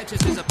Drago are.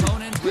 catches his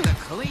opponent with a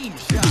clean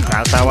shot.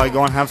 That's how I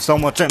go and have so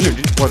much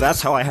energy. Or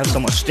that's how I have so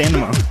much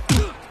stamina.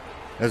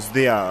 Is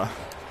the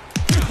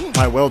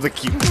my will to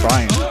keep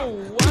trying. Oh,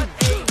 what a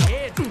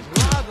hit!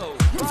 Drago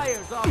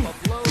fires off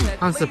a blow that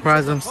I'm leaves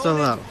surprised his I'm still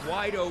opponent up.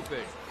 Wide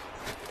open.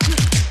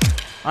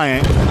 I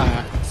ain't.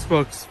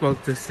 Spoke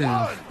too soon.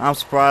 I'm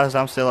surprised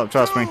I'm still up.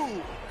 Trust me.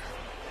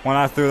 When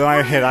I threw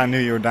my hit, I knew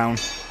you were down.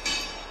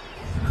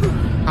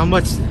 How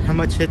much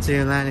hits are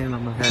you landing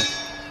on my head?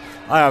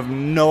 I have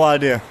no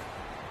idea.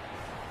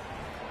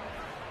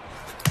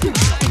 Can't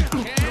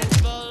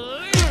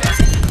believe it!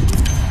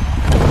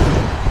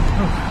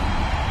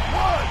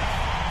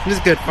 This is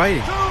good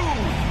fighting.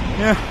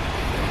 Yeah.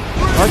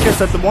 Like I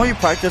said, the more you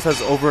practice as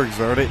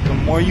overexert it, the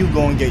more you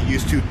go and get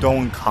used to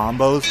throwing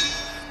combos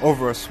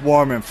over a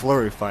swarm and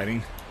flurry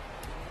fighting.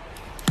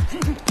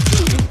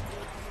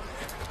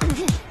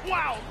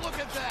 Wow, look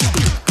at that!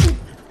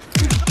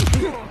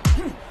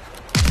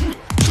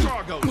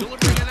 Drago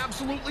delivering an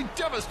absolutely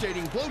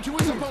devastating blow to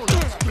his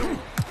opponent.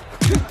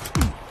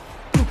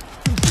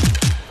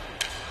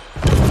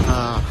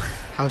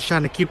 I was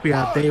trying to keep you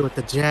out there with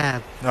the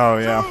jab. Oh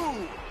yeah.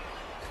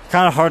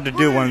 Kind of hard to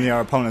do when your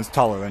opponent's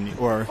taller than you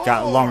or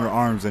got longer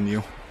arms than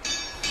you.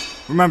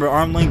 Remember,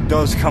 arm length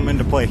does come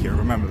into play here.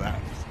 Remember that.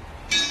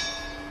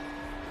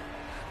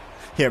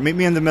 Here, meet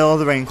me in the middle of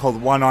the ring,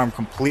 hold one arm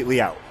completely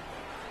out.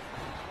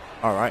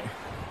 Alright.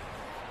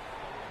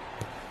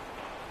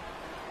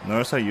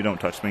 Notice how you don't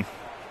touch me.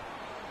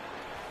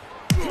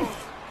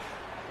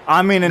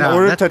 I mean, in No,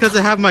 order that's to... because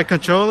I have my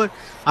controller.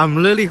 I'm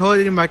literally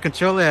holding my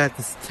controller at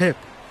this tip.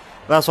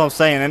 That's what I'm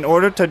saying. In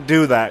order to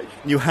do that,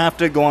 you have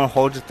to go and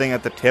hold your thing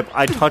at the tip.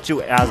 I touch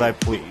you as I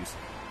please.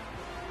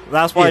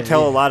 That's why I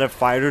tell a lot of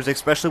fighters,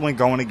 especially when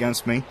going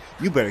against me,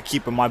 you better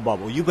keep in my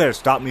bubble. You better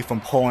stop me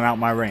from pulling out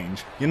my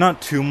range. You're not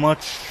too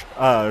much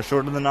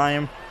shorter than I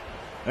am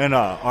in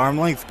arm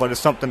length, but it's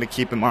something to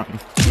keep in mind.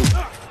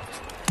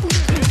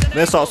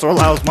 This also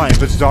allows my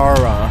bizarre,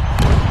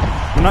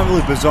 well, not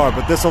really bizarre,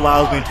 but this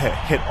allows me to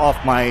hit off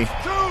my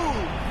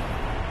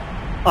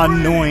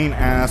annoying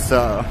ass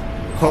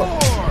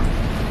hook.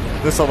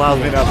 This allows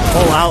me to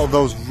pull out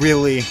those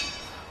really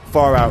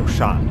far out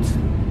shots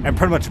and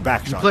pretty much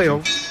back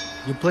shots.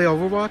 You play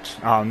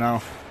Overwatch? Oh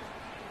no,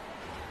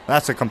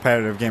 that's a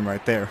competitive game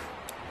right there.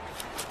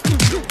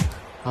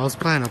 I was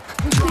playing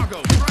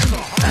Drago tries a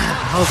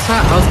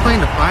hard I was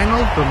playing the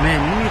finals, but man,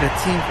 you need a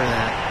team for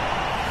that.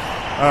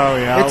 Oh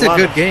yeah, It's a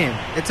good game.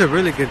 It's a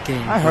really good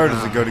game. I heard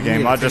it's a good you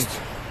game. need a team.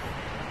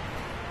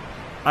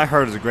 I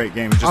heard it's a great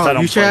game. Just I Oh,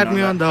 don't you should play add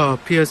me that. on the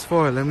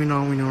PS4. Let me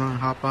know when you want to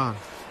hop on.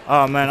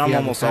 Oh man, I'm you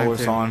have almost a always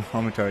character. on.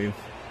 Let me tell you.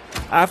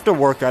 After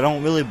work, I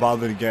don't really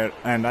bother to get,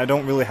 and I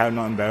don't really have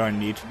nothing better I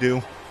need to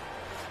do.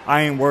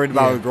 I ain't worried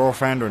about Yeah. a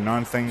girlfriend or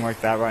nothing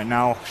like that right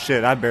now.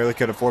 Shit, I barely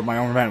could afford my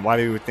own rent. Why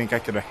do you think I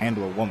could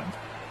handle a woman?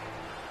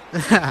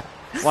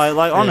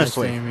 Like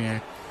honestly, Yeah, same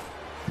here.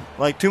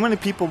 like too many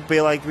people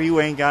be like, you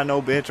ain't got no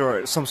bitch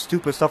or some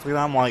stupid stuff like that.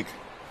 I'm like,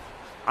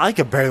 I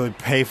could barely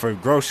pay for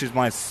groceries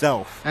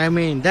myself. I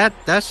mean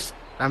that's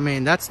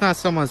not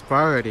someone's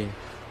priority.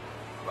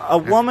 A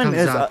woman comes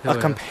is down to a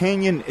it.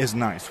 companion is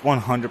nice,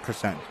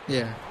 100%.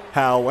 Yeah.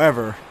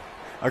 However,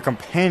 a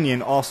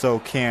companion also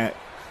can't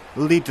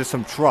lead to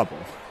some trouble.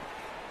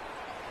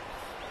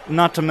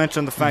 Not to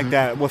mention the fact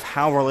that with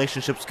how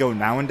relationships go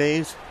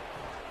nowadays,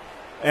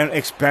 and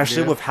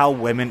especially Yeah. with how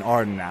women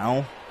are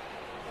now,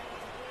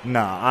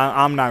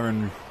 nah, I'm not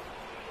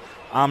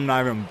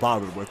even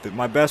bothered with it.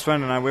 My best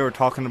friend and I, we were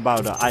talking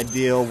about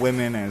ideal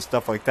women and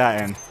stuff like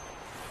that, and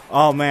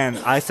oh man,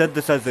 I said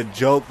this as a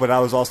joke, but I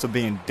was also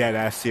being dead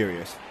ass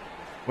serious.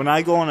 When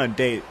I go on a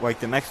date, like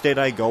the next date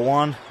I go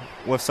on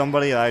with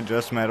somebody I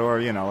just met, or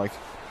you know, like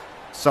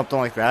something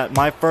like that,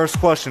 my first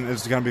question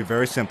is gonna be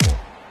very simple.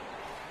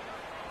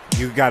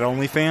 You got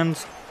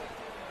OnlyFans?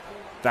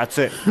 That's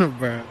it.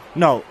 Bro.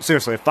 No,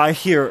 seriously,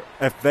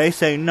 if they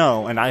say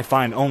no and I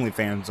find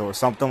OnlyFans or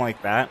something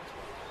like that,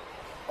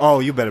 oh,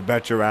 you better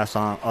bet your ass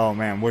on, oh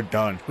man, we're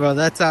done. Well,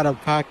 that's out of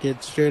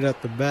pocket straight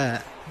up the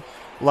bat.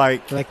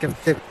 Like Like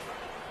if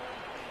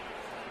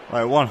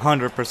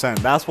 100%.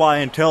 That's why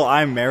until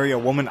I marry a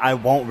woman, I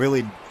won't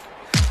really...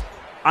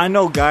 I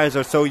know guys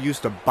are so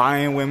used to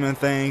buying women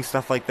things,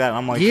 stuff like that.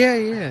 I'm like,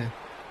 yeah.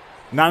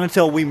 not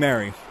until we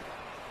marry.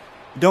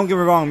 Don't get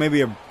me wrong,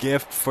 maybe a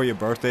gift for your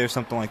birthday or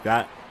something like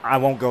that. I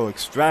won't go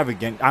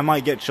extravagant. I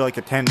might get you like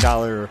a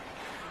 $10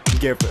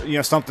 gift, you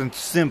know, something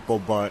simple,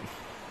 but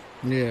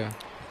Yeah.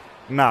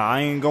 nah,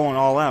 I ain't going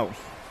all out.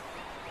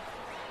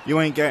 You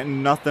ain't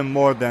getting nothing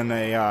more than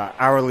a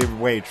hourly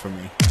wage from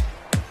me.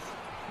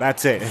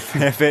 That's it.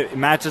 If it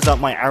matches up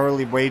my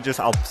hourly wages,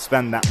 I'll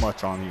spend that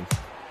much on you.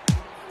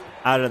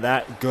 Out of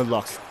that, good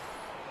luck.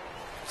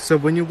 So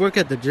when you work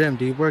at the gym,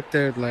 do you work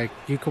there like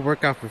you could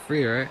work out for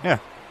free, right? Yeah.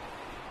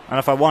 And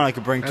if I want, I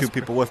could bring That's 2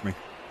 people with me.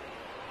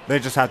 They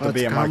just have to Oh,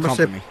 be in how my much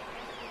company.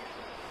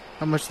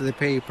 How much do they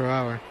pay you per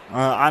hour?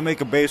 I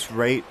make a base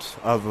rate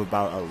of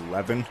about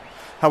 11.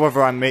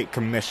 However, I make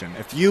commission.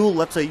 If you,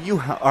 let's say you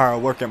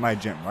work at my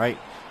gym, right?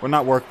 Well,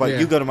 not work, but Yeah.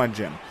 you go to my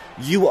gym.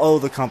 You owe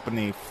the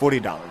company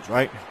 $40,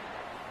 right?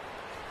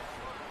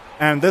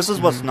 And this is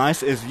what's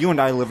nice is you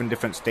and I live in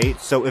different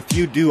states. So if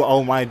you do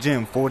owe my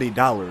gym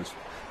 $40,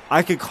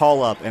 I could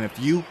call up, and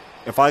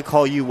if I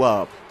call you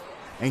up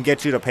and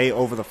get you to pay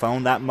over the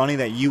phone, that money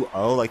that you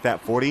owe, like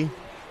that 40,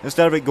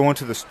 instead of it going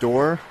to the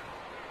store,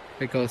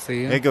 It goes to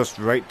you. it goes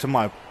straight to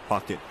my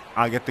pocket.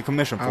 I get the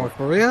commission for Oh, it.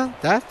 for real?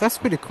 That's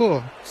pretty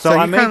cool. So So, I you're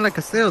kind of make- like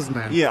a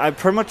salesman. Yeah, I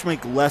pretty much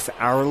make less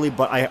hourly,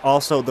 but I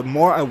also, the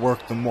more I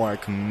work, the more I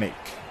can make.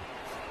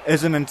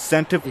 It's an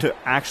incentive to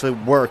actually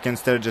work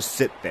instead of just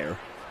sit there.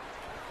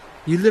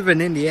 You live in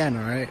Indiana,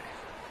 right?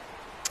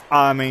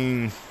 I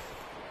mean,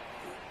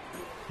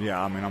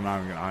 yeah, I mean, I'm not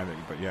even gonna hide it,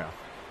 but yeah.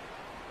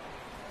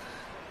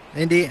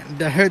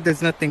 I heard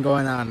there's nothing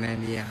going on in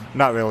Indiana.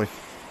 Not really.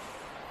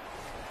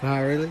 Not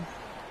really?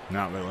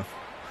 Not really.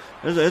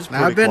 It's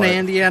pretty Now, I've been quiet. to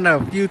Indiana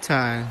a few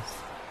times,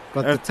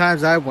 but the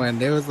times I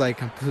went, it was like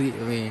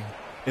completely...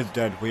 It's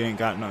dead. We ain't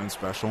got nothing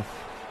special.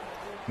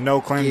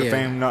 No claim to Yeah.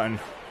 fame, nothing.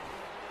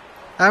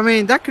 I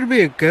mean, that could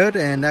be good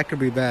and that could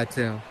be bad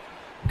too.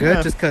 Good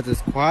Yeah. just because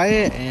it's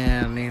quiet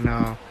and, you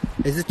know...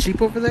 Is it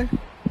cheap over there?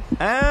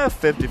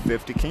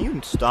 50-50. Can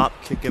you stop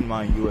kicking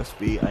my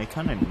USB? I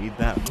kind of need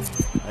that.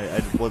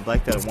 I would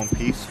like that in one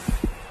piece.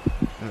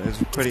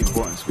 It's pretty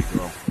important, sweet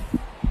girl.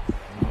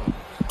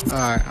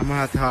 Alright, I'm gonna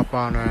have to hop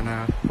on right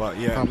now. But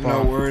yeah, Hop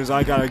no on. worries.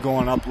 I gotta go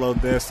and upload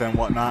this and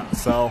whatnot.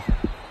 So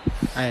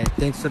Hey,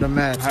 thanks for the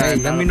match. Hey, Hey,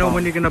 let not me a know problem.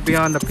 when you're gonna be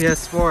on the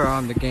PS4 or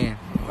on the game.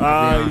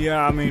 I'll be on.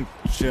 Yeah, I mean,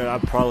 shit,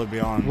 I'd probably be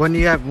on. When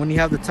you have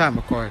the time,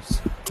 of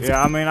course.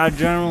 Yeah, I mean, I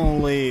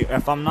generally,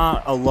 if I'm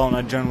not alone,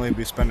 I generally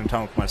be spending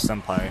time with my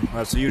senpai.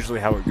 That's usually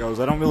how it goes.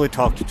 I don't really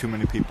talk to too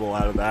many people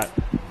out of that.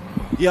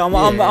 Yeah, I'm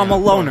a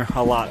of loner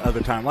a lot of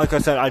the time. Like I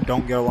said, I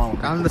don't get along with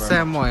people I'm the very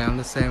same much. way. I'm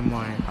the same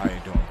way. How you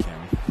doing,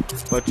 Kim?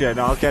 But yeah,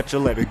 no, I'll catch you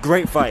later.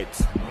 Great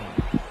fights.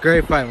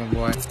 Great fight, my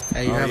boy.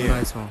 Hey, you Oh, have yeah. a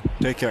nice one.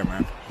 Take care,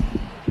 man.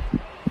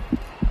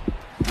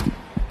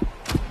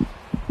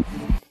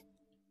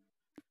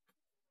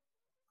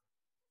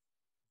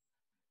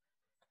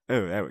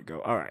 Oh, there we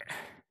go. All right.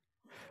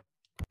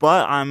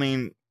 But I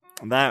mean,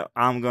 that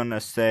I'm gonna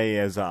say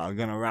is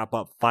gonna wrap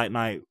up Fight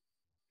Night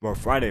or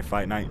Friday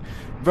Fight Night.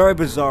 Very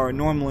bizarre.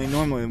 Normally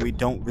we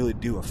don't really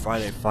do a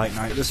Friday Fight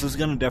Night. This is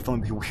gonna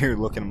definitely be weird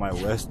looking at my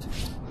list,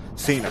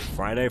 seeing a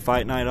Friday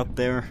Fight Night up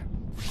there.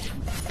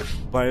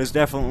 But it's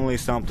definitely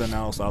something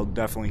else. I'll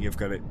definitely give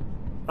credit.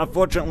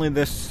 Unfortunately,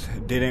 this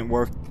didn't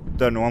work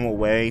the normal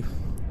way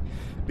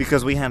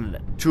because we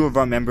had 2 of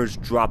our members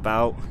drop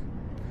out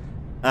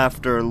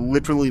after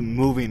literally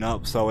moving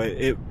up, so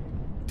it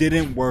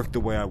didn't work the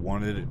way I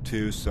wanted it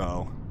to.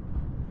 So,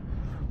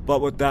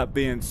 but with that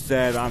being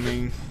said, I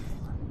mean,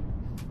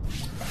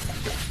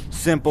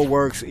 simple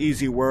works,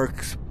 easy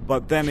works.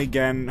 But then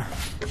again,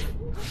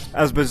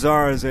 as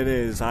bizarre as it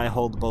is, I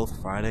hold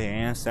both Friday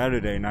and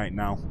Saturday night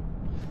now.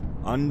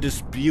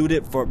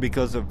 Undisputed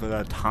because of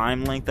the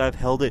time length I've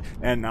held it,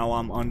 and now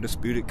I'm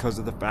undisputed because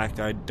of the fact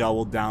I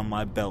doubled down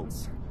my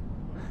belts.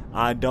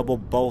 I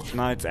doubled both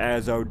nights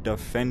as our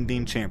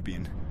defending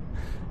champion.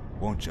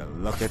 Won't you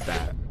look at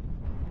that?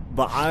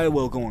 But I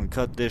will go and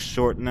cut this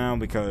short now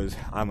because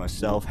I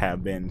myself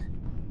have been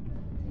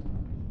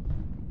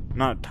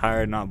not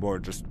tired, not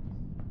bored, just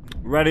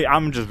ready.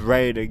 I'm just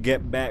ready to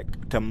get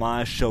back to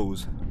my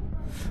shows.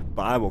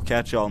 But I will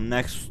catch y'all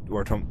next,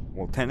 well,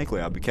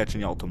 technically I'll be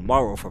catching y'all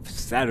tomorrow for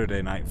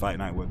Saturday night Fight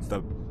Night, with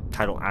the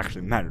title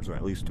actually matters, or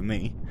at least to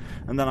me.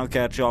 And then I'll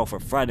catch y'all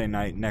for Friday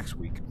night next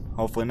week.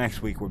 Hopefully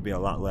next week will be a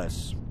lot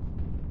less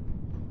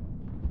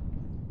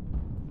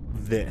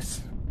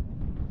this.